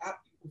destructive?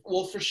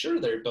 Well, for sure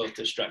they're both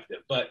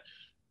destructive. But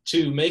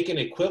to make an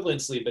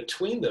equivalency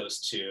between those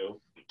two,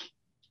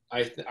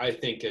 I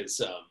think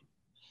is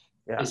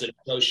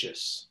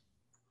atrocious.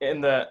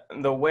 In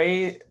the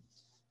way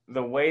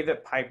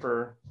that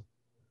Piper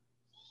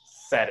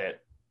said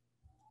it,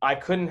 I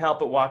couldn't help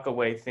but walk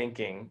away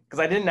thinking, because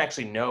I didn't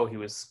actually know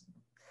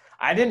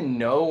I didn't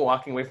know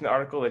walking away from the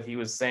article that he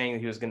was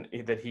saying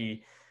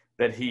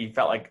that he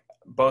felt like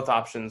both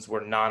options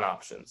were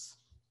non-options.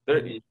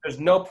 There's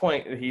no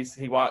point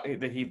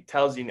that he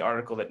tells you in the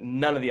article that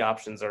none of the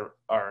options are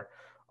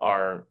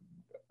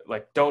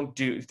like don't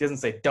do. He doesn't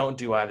say don't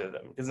do either of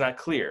them. It's not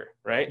clear,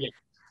 right?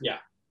 Yeah.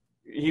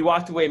 He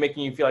walked away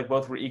making you feel like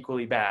both were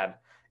equally bad,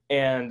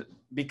 and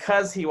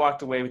because he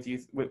walked away with you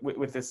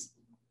with this,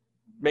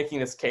 making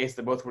this case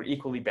that both were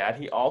equally bad,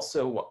 he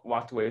also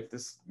walked away with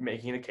this,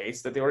 making the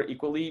case that they were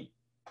equally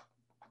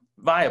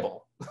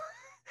viable.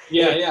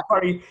 In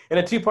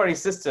a two-party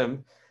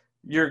system,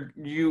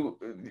 you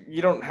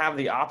don't have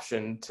the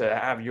option to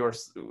have your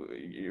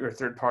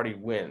third party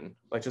win.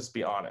 Like, just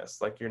be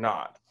honest. Like, you're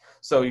not.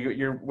 So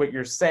what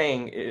you're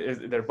saying is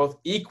they're both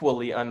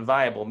equally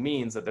unviable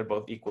means that they're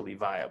both equally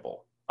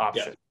viable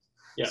options.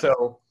 Yeah.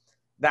 So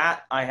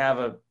that I have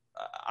a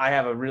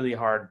really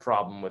hard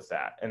problem with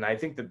that. And I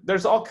think that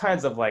there's all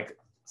kinds of like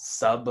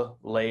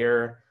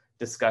sub-layer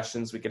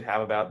discussions we could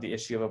have about the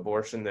issue of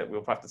abortion that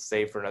we'll have to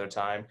save for another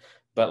time.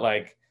 But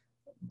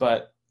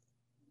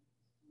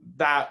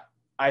that,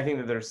 I think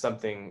that there's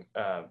something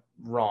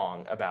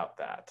wrong about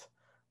that.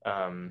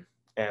 And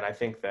I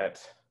think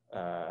that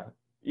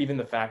even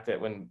the fact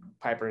that when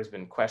Piper has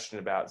been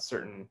questioned about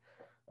certain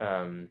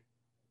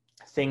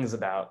things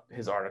about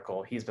his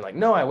article, he's been like,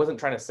 no, I wasn't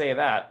trying to say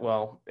that.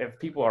 Well, if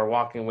people are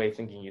walking away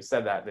thinking you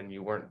said that, then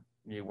you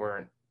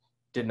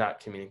did not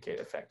communicate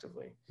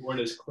effectively. You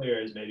weren't as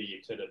clear as maybe you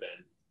could have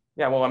been.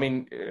 Yeah, well, I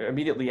mean,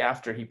 immediately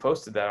after he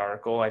posted that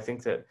article, I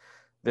think that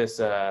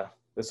this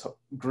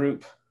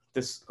group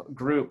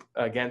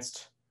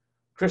against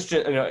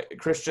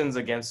Christians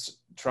against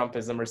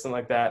Trumpism or something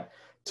like that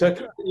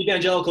took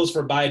evangelicals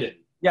for Biden.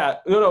 Yeah,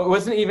 no,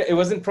 it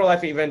wasn't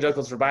pro-life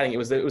evangelicals for Biden.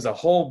 It was a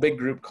whole big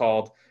group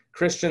called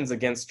Christians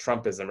Against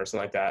Trumpism or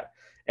something like that.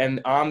 And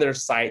on their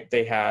site,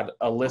 they had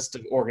a list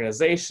of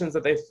organizations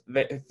that they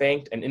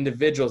thanked and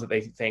individuals that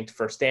they thanked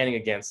for standing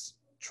against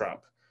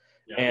Trump.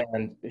 Yeah.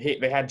 And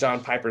they had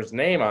John Piper's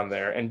name on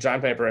there, and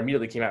John Piper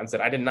immediately came out and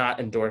said, I did not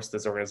endorse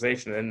this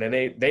organization. And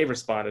then they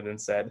responded and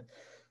said,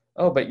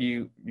 oh, but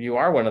you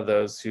are one of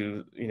those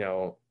who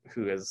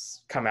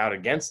has come out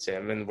against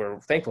him, and we're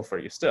thankful for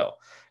you still.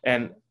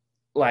 And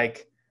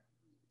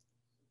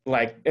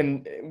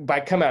and by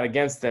come out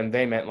against them,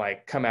 they meant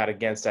like come out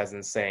against as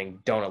in saying,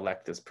 don't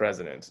elect this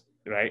president,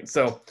 right?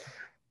 So,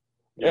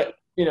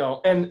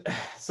 and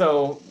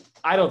so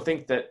I don't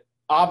think that,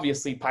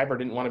 obviously Piper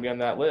didn't want to be on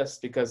that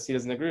list because he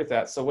doesn't agree with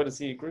that. So what does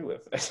he agree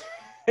with?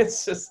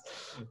 It's just,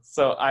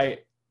 so I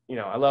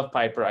love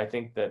Piper. I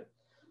think that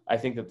I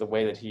think that the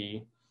way that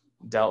he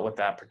dealt with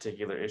that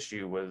particular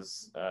issue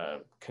was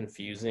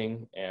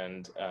confusing,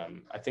 and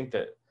I think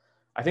that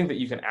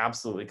you can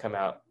absolutely come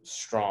out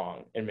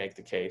strong and make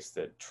the case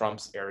that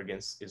Trump's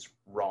arrogance is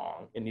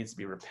wrong. It needs to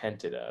be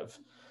repented of.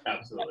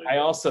 Absolutely. I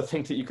also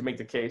think that you can make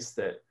the case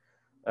that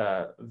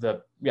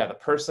the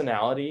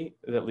personality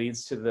that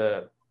leads to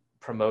the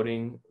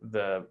promoting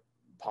the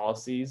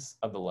policies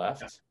of the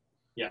left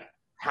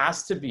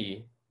has to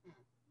be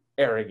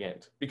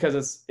arrogant,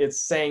 because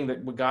it's saying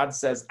that what God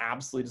says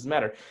absolutely doesn't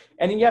matter.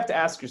 And then you have to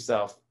ask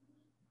yourself,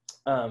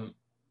 when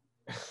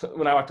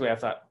I walked away, I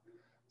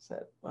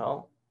said,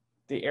 well,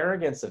 the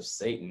arrogance of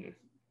Satan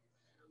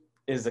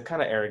is the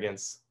kind of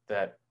arrogance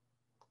that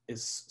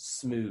is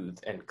smooth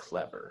and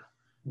clever,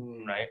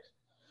 right?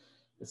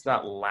 It's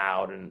not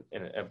loud and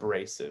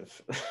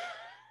abrasive,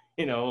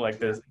 like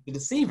the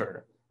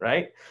deceiver,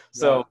 right?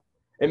 So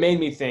it made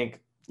me think,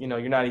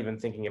 you're not even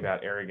thinking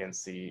about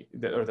arrogancy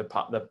or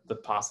the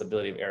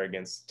possibility of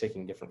arrogance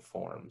taking different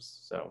forms.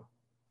 So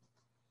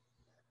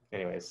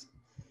anyways,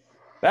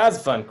 that was a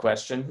fun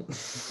question.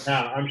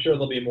 Yeah, I'm sure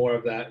there'll be more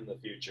of that in the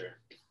future.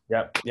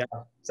 Yep. Yeah.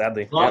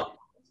 Sadly. Well,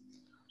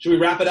 should we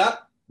wrap it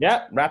up?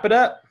 Yeah. Wrap it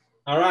up.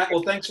 All right.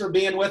 Well, thanks for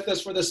being with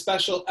us for this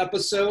special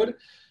episode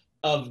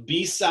of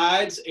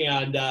B-Sides.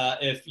 And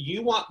if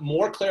you want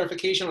more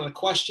clarification on a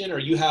question, or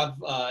you have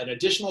an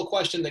additional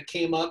question that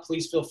came up,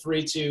 please feel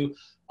free to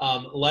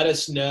let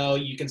us know.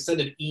 You can send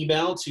an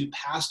email to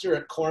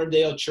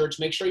pastor@coramdeo Church.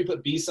 Make sure you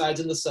put B-Sides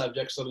in the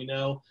subject so we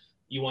know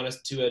you want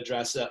us to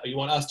address it. You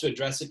want us to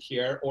address it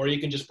here, or you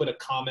can just put a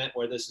comment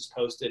where this is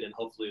posted, and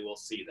hopefully we'll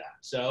see that.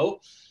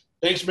 So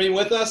thanks for being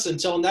with us.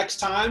 Until next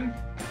time.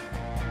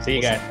 See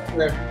you guys.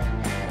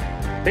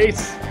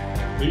 Peace.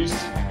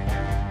 Peace.